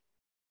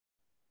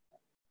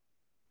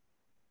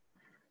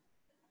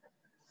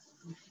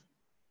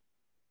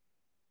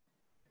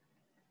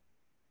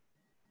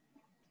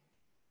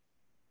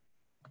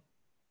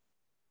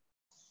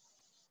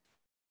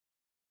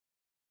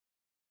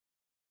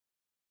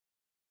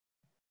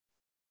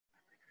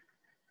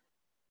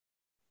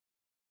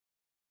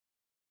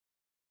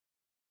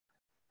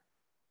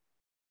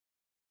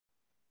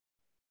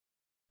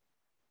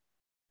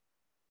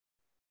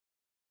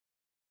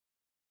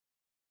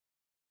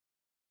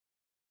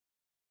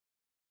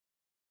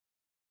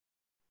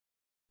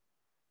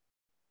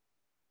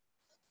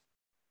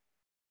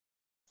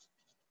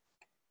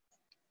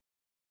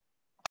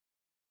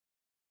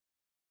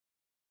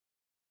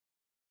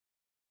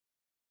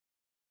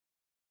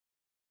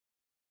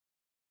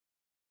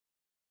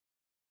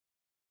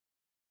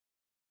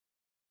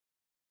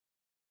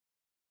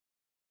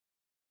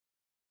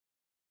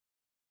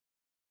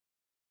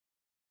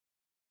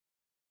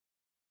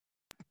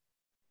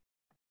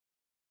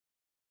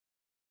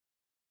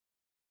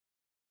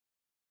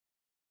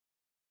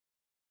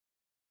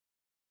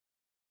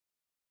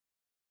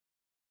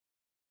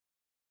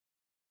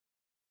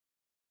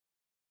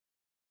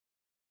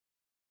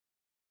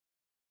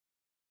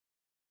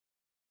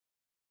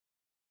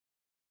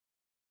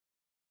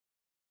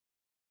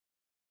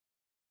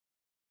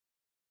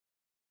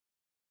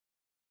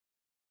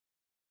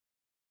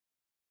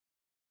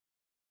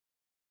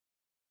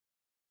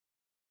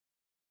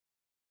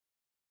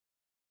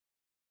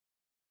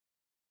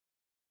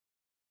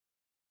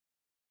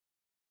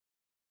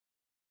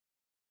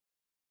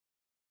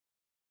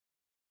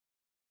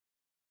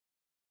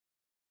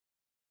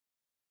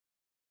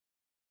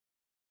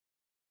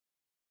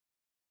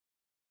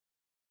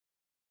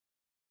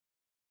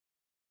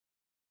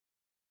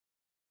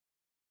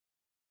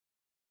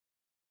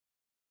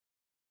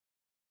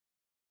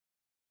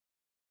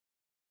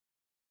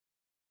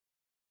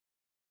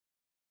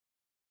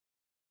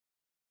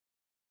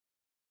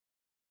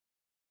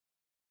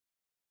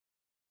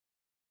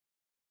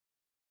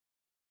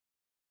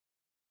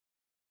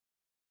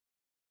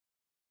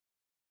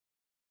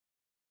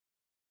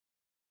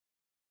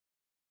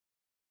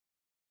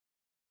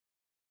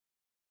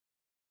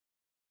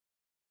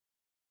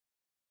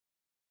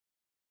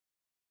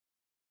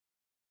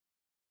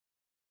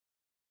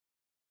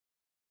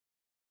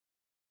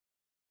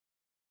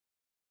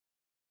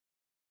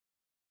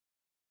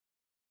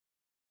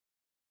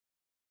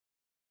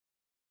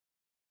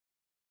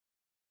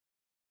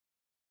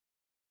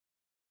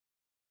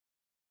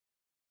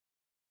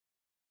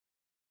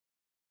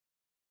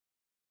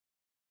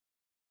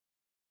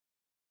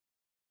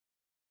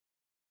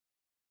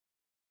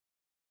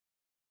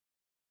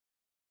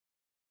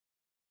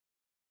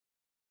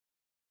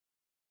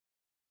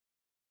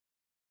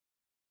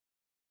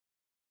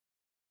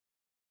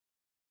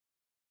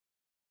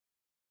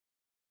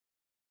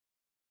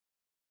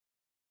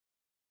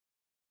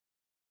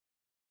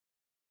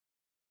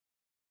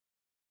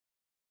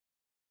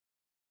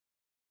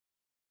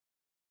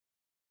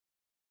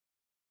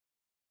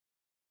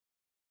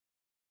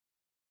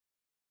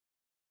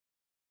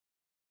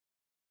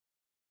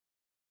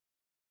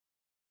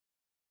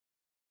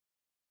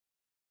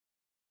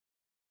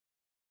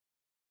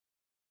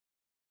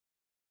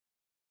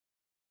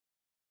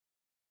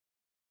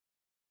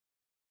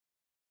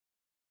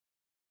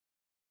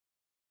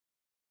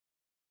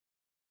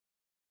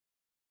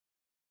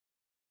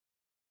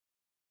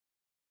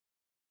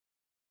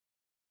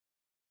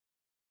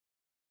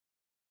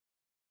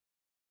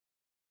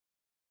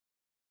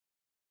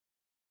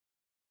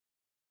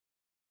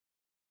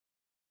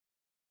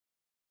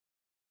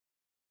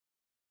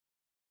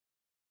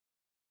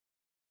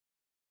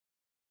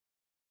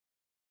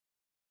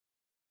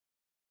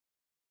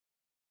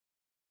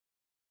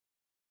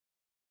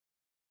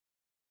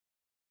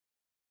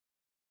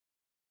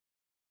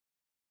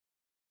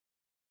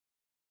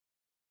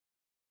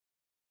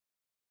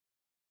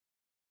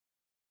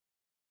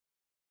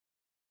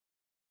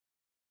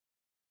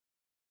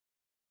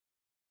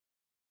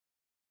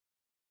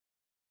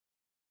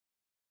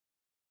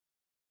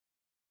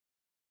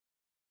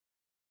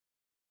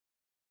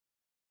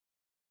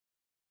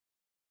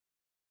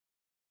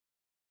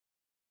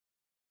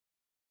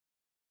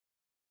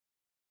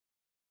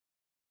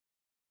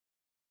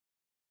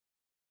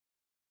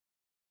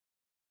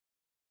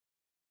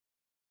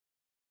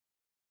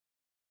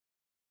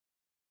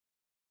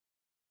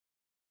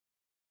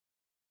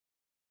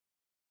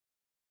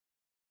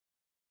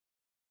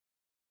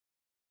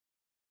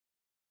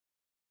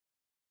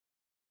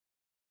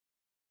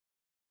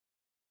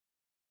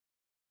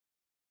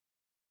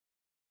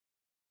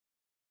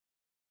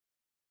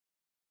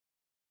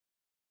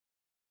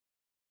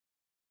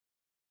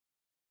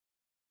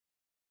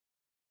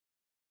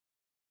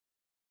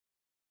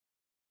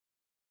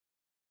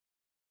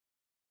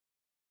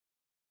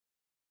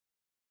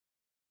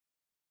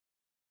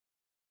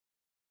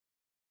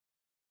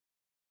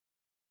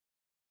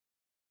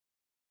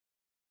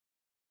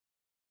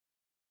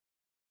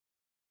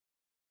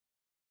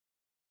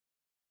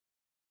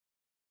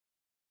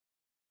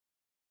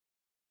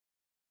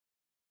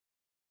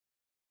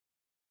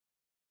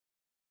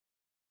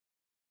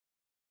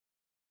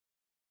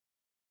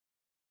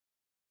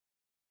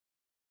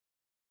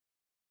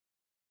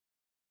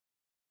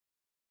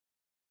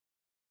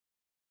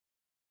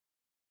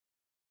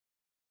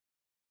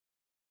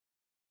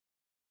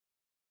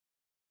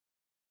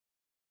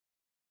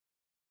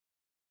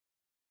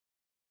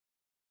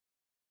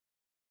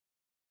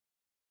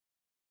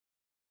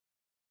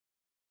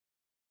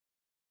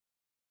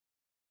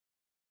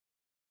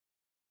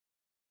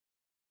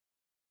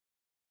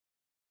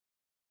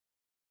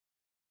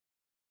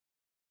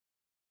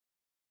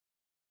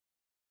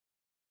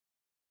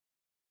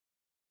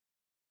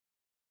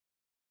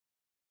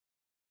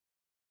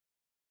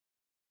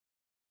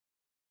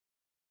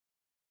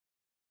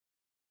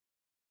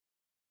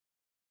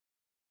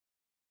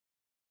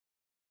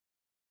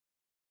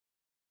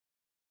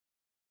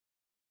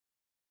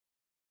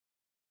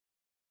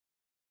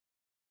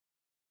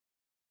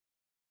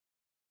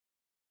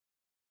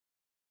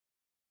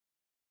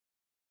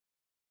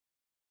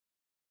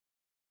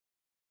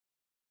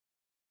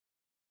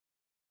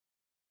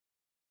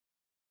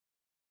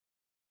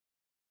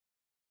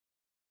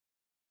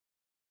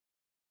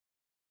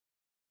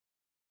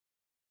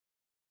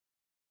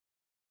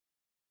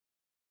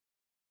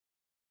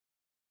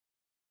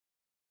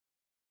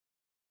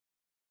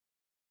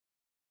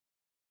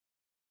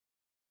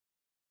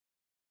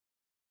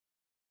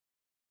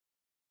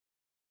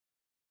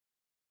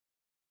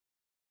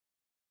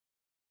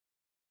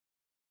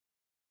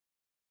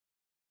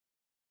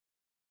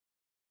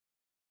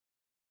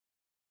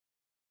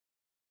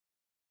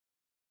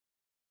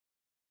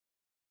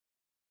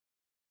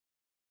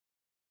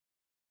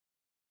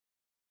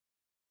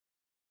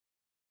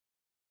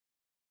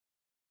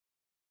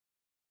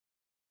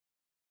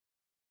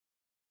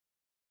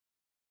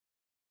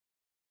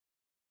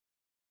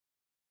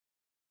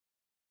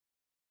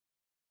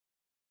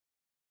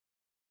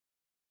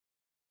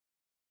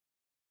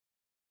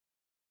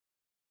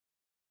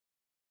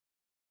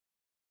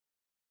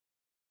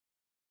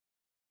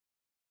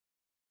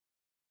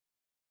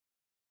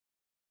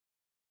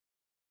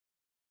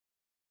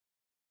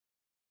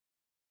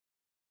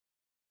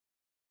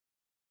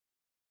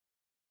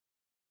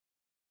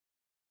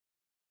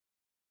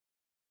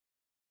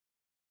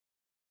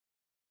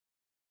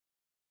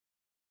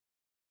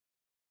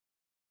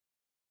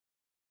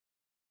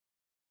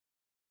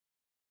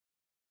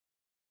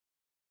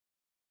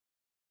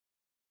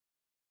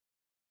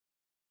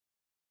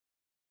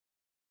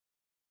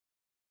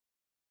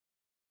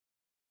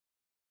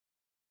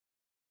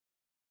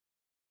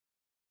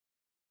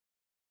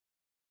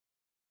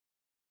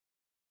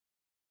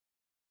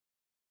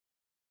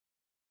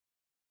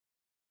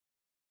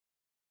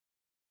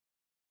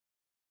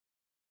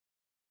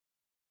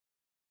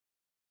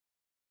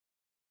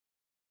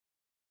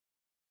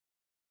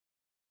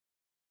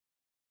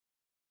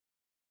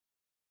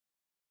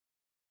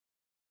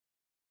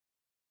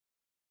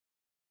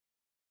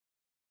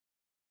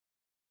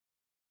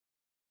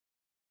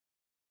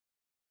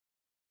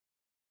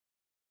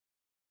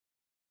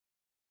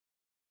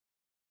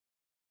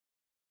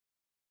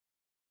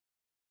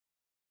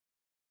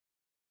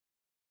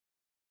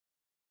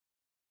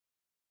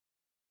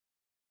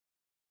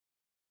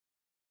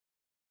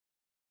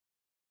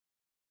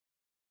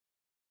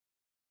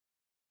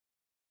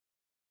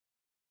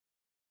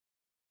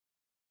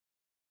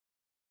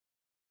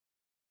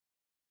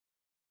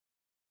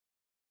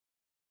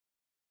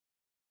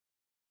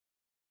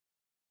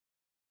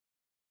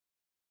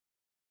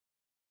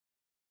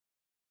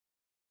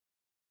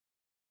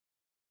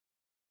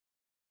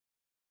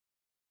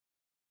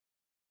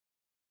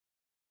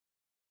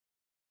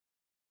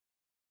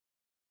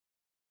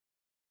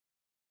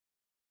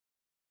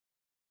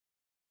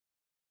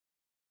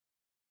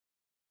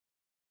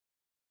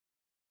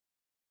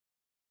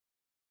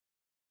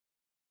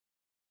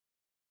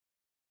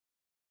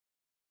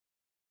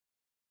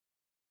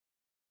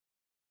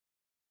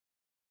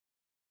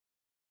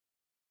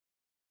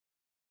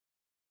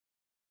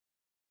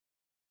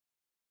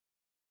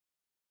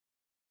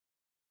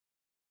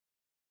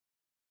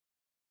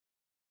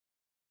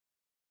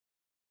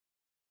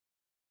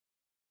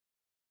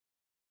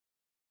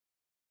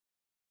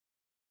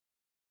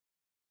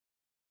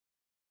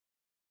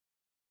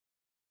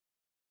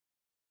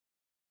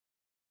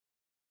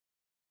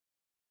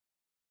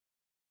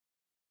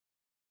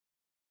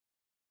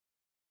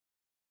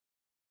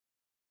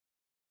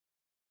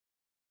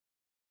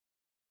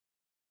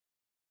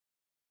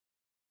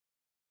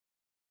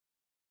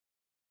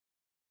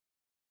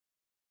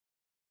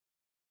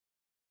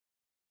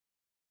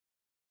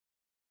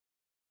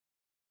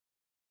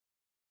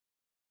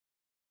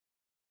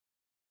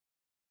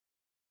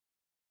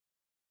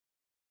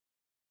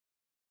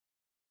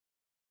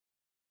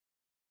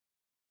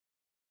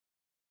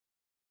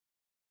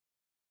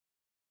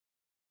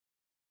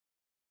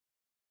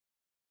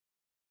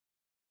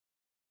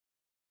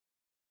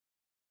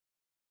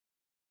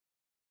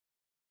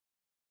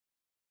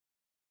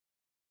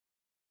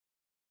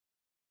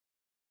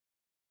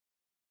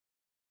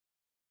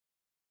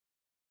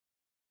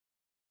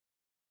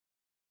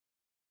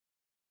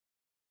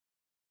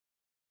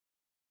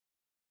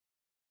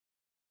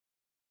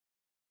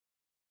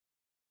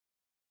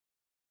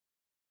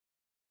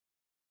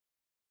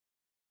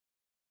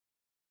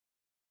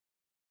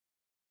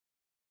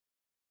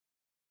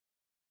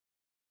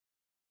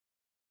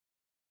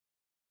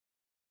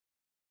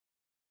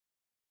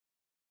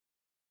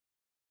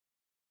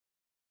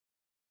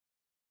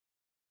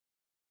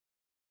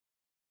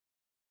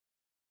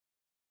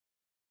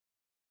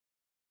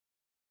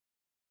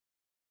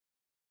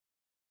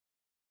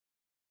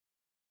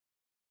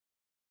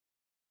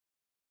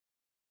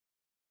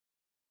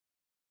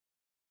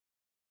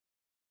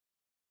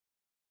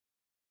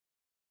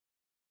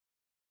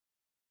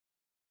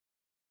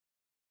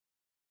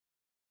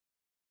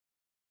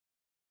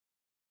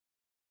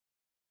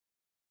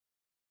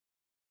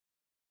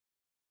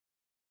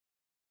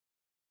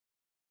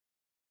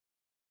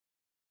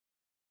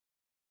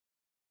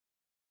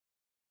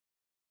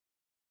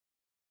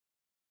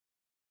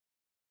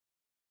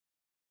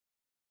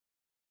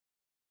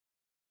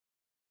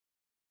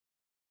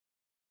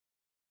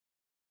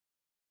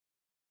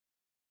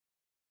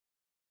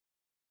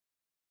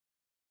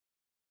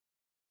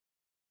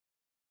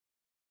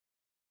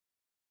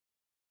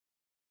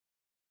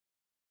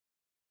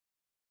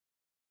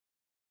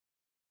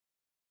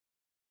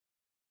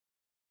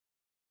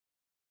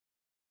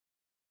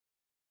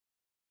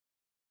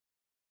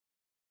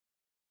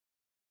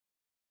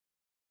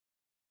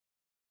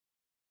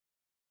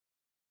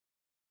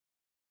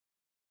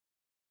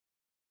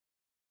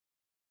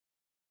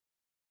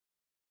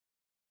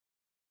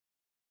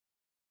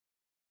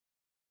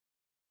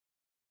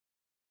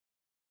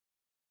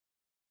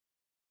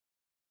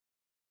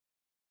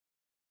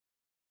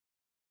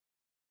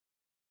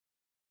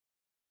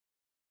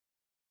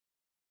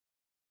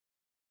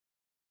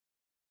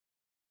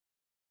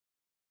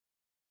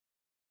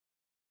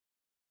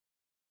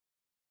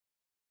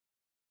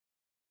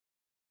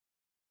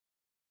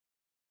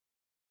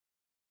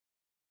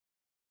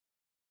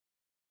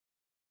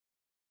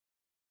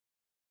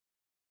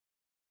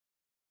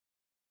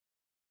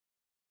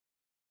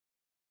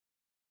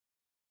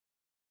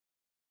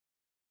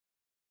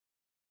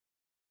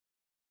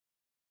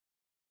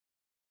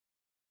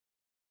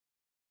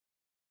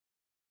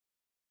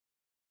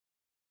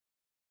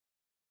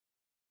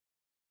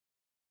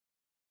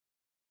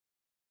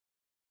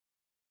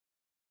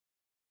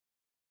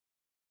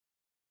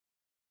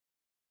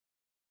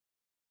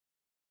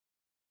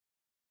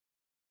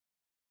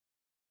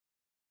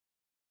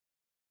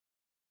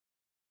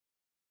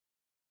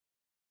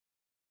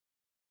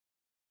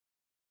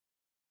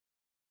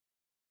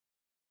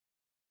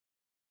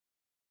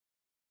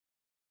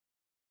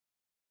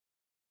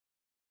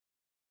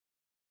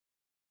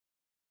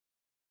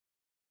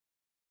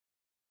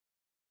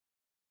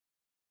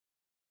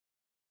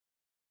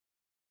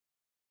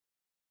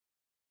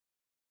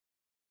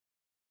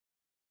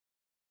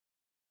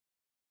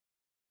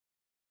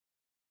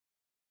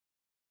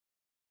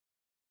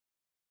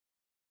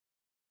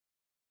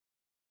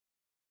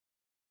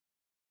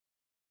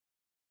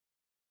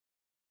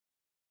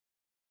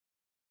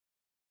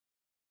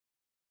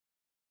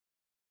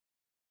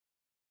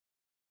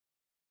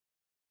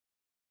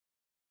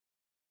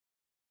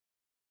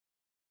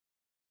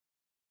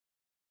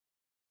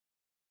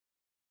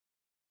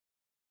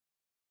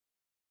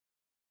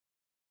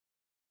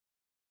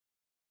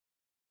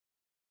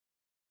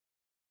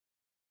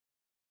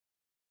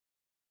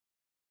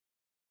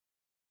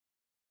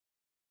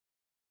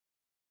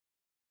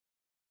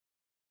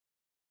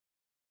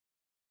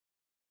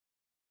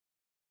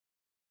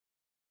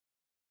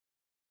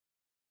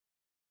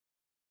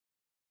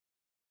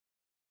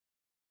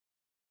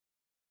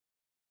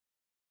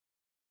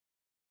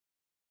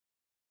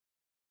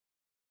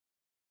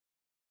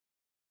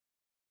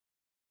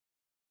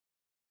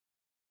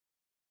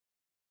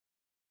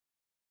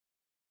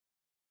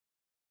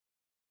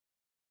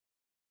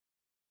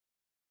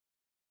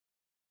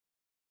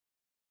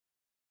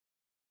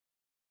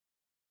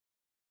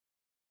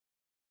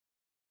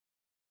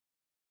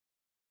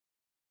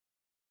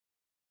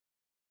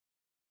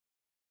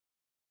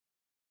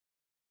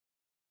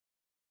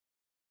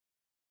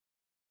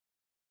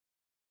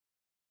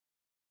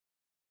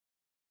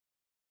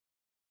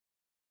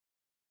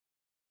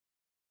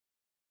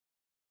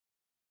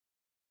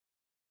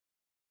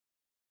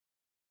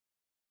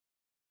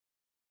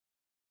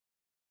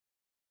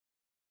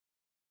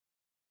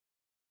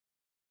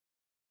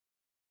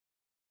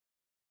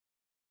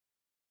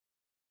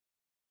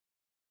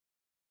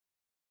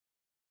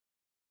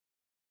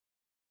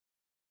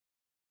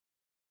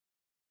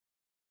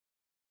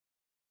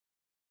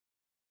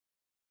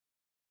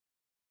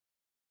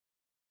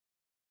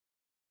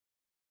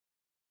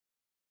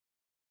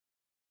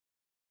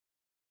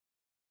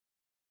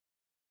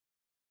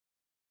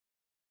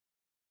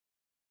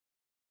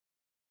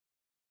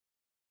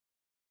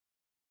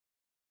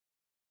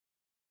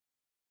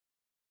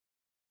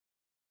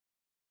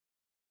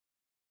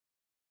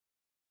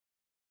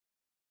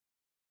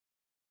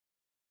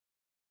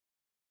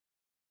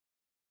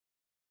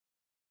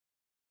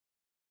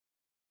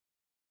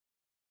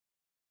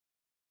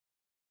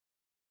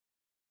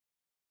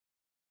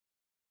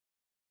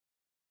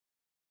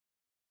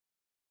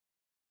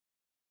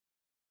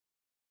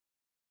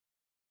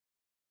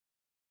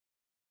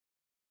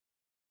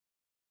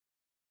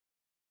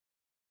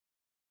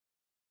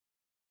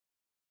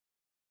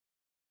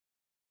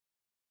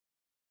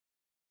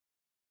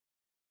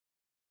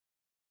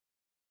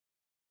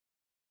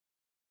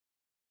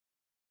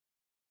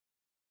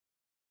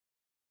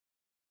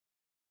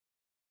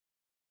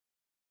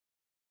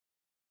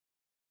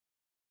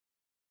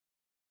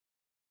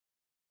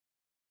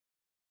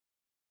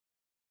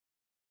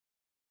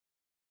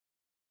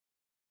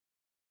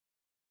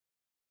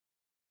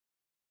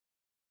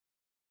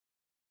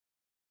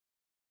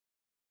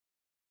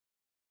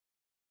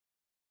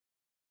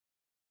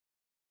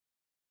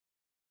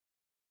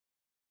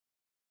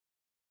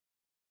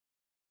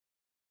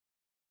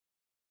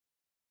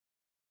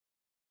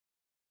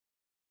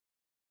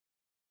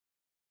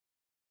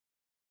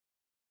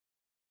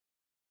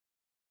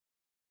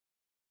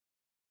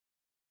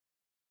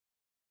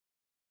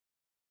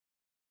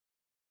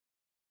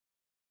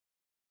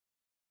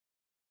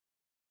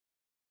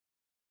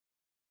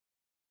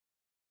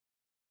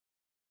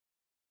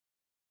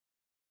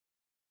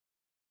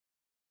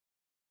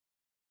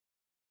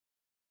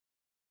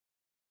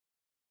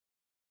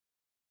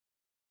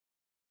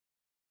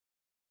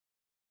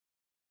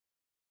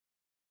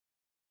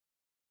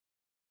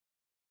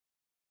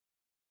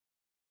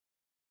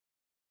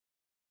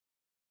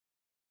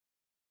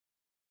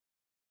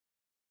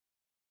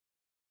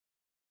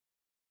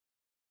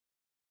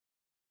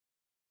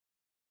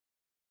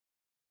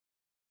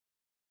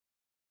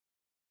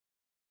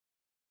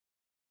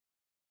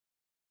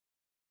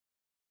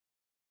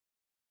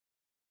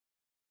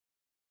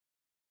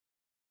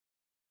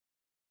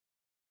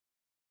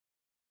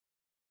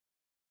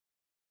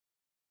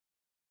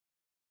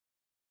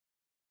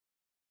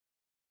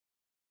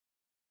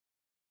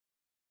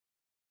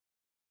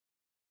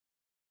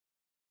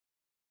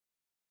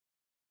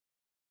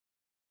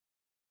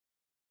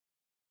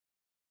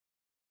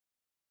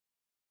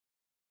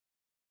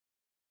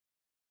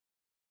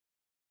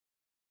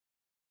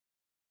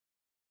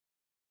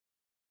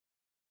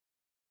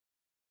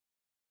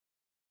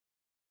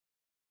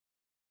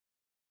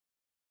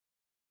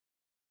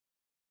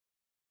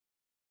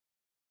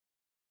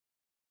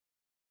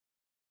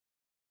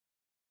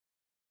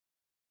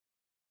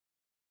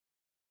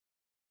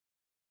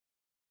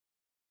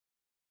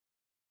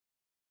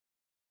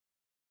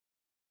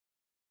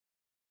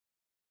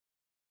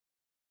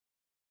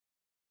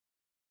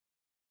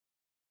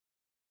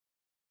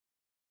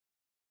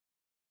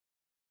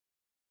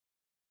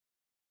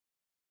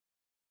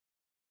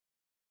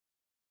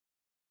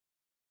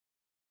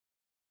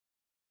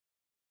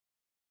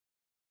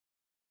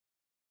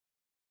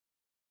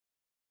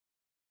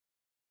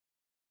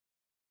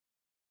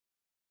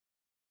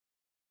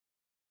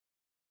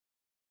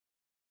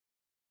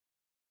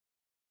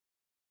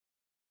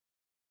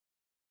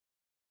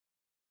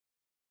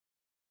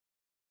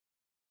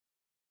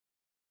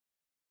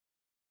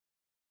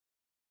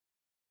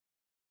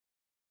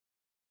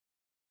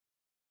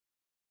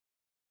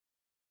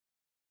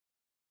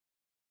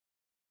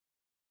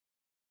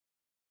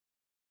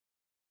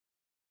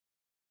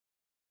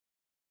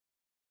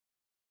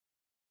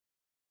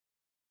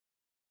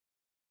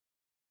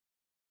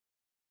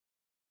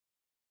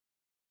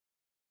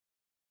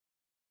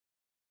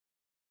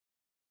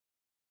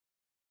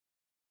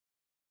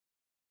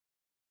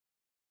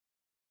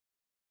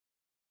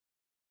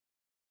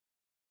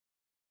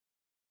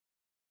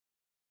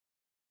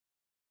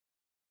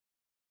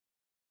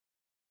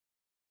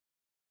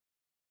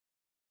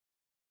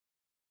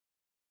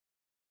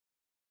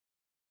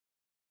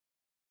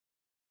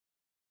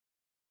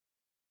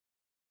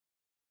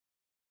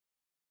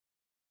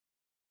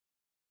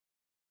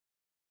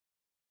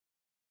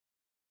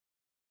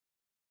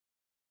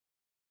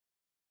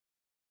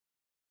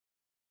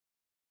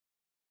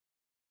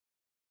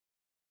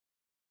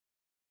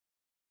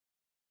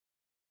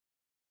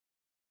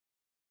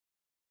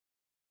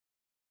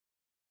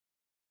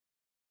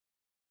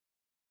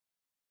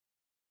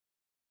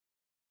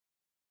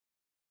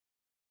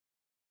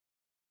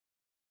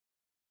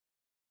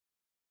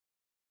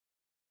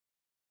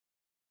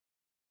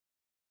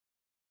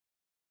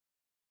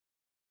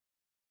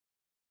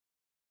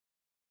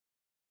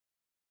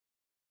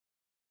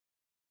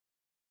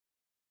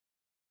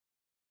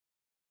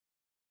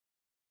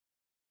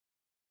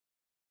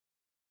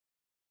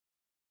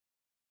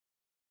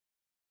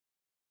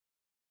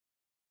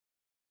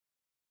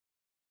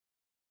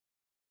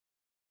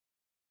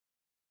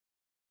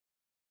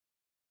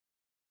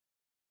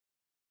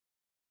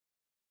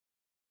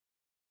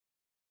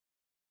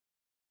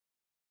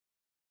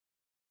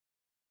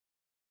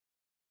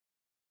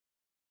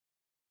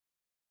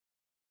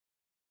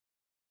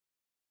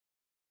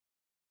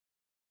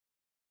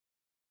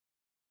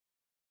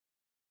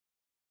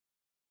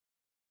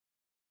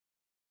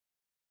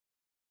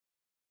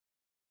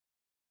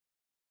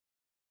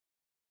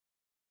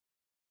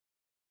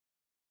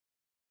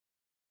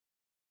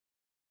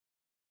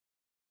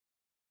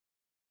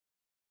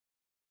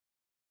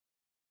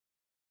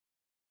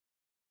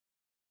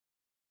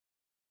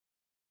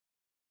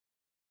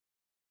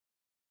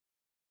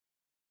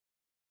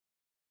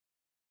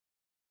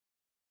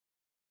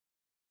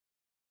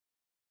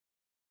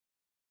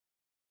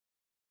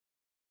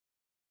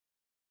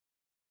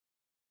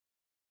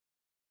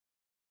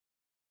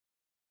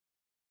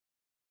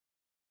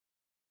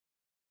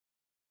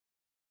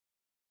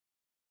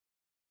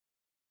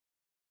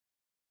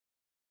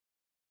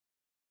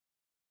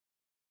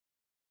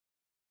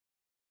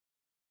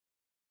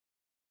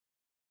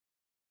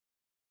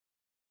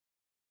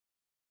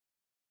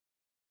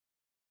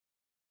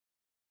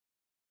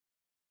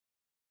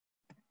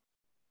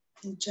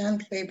 And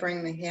gently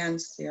bring the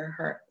hands to your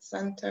heart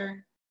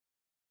center.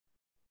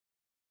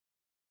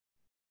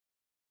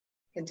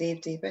 A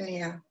deep, deep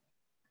inhale.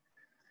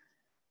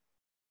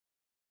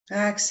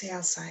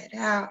 Exhale, side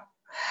out.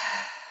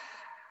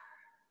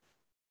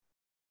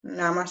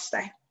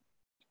 Namaste.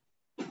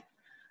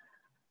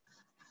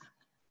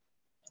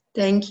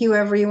 Thank you,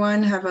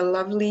 everyone. Have a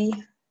lovely,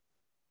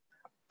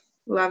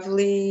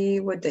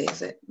 what day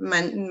is it?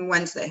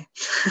 Wednesday.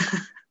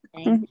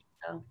 Thank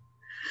you.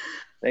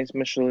 Thanks,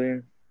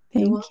 Micheline.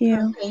 Thank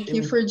you. Thank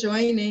you for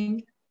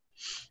joining.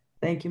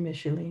 Thank you,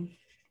 Micheline.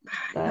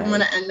 Bye. I'm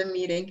going to end the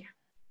meeting.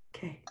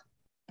 Okay.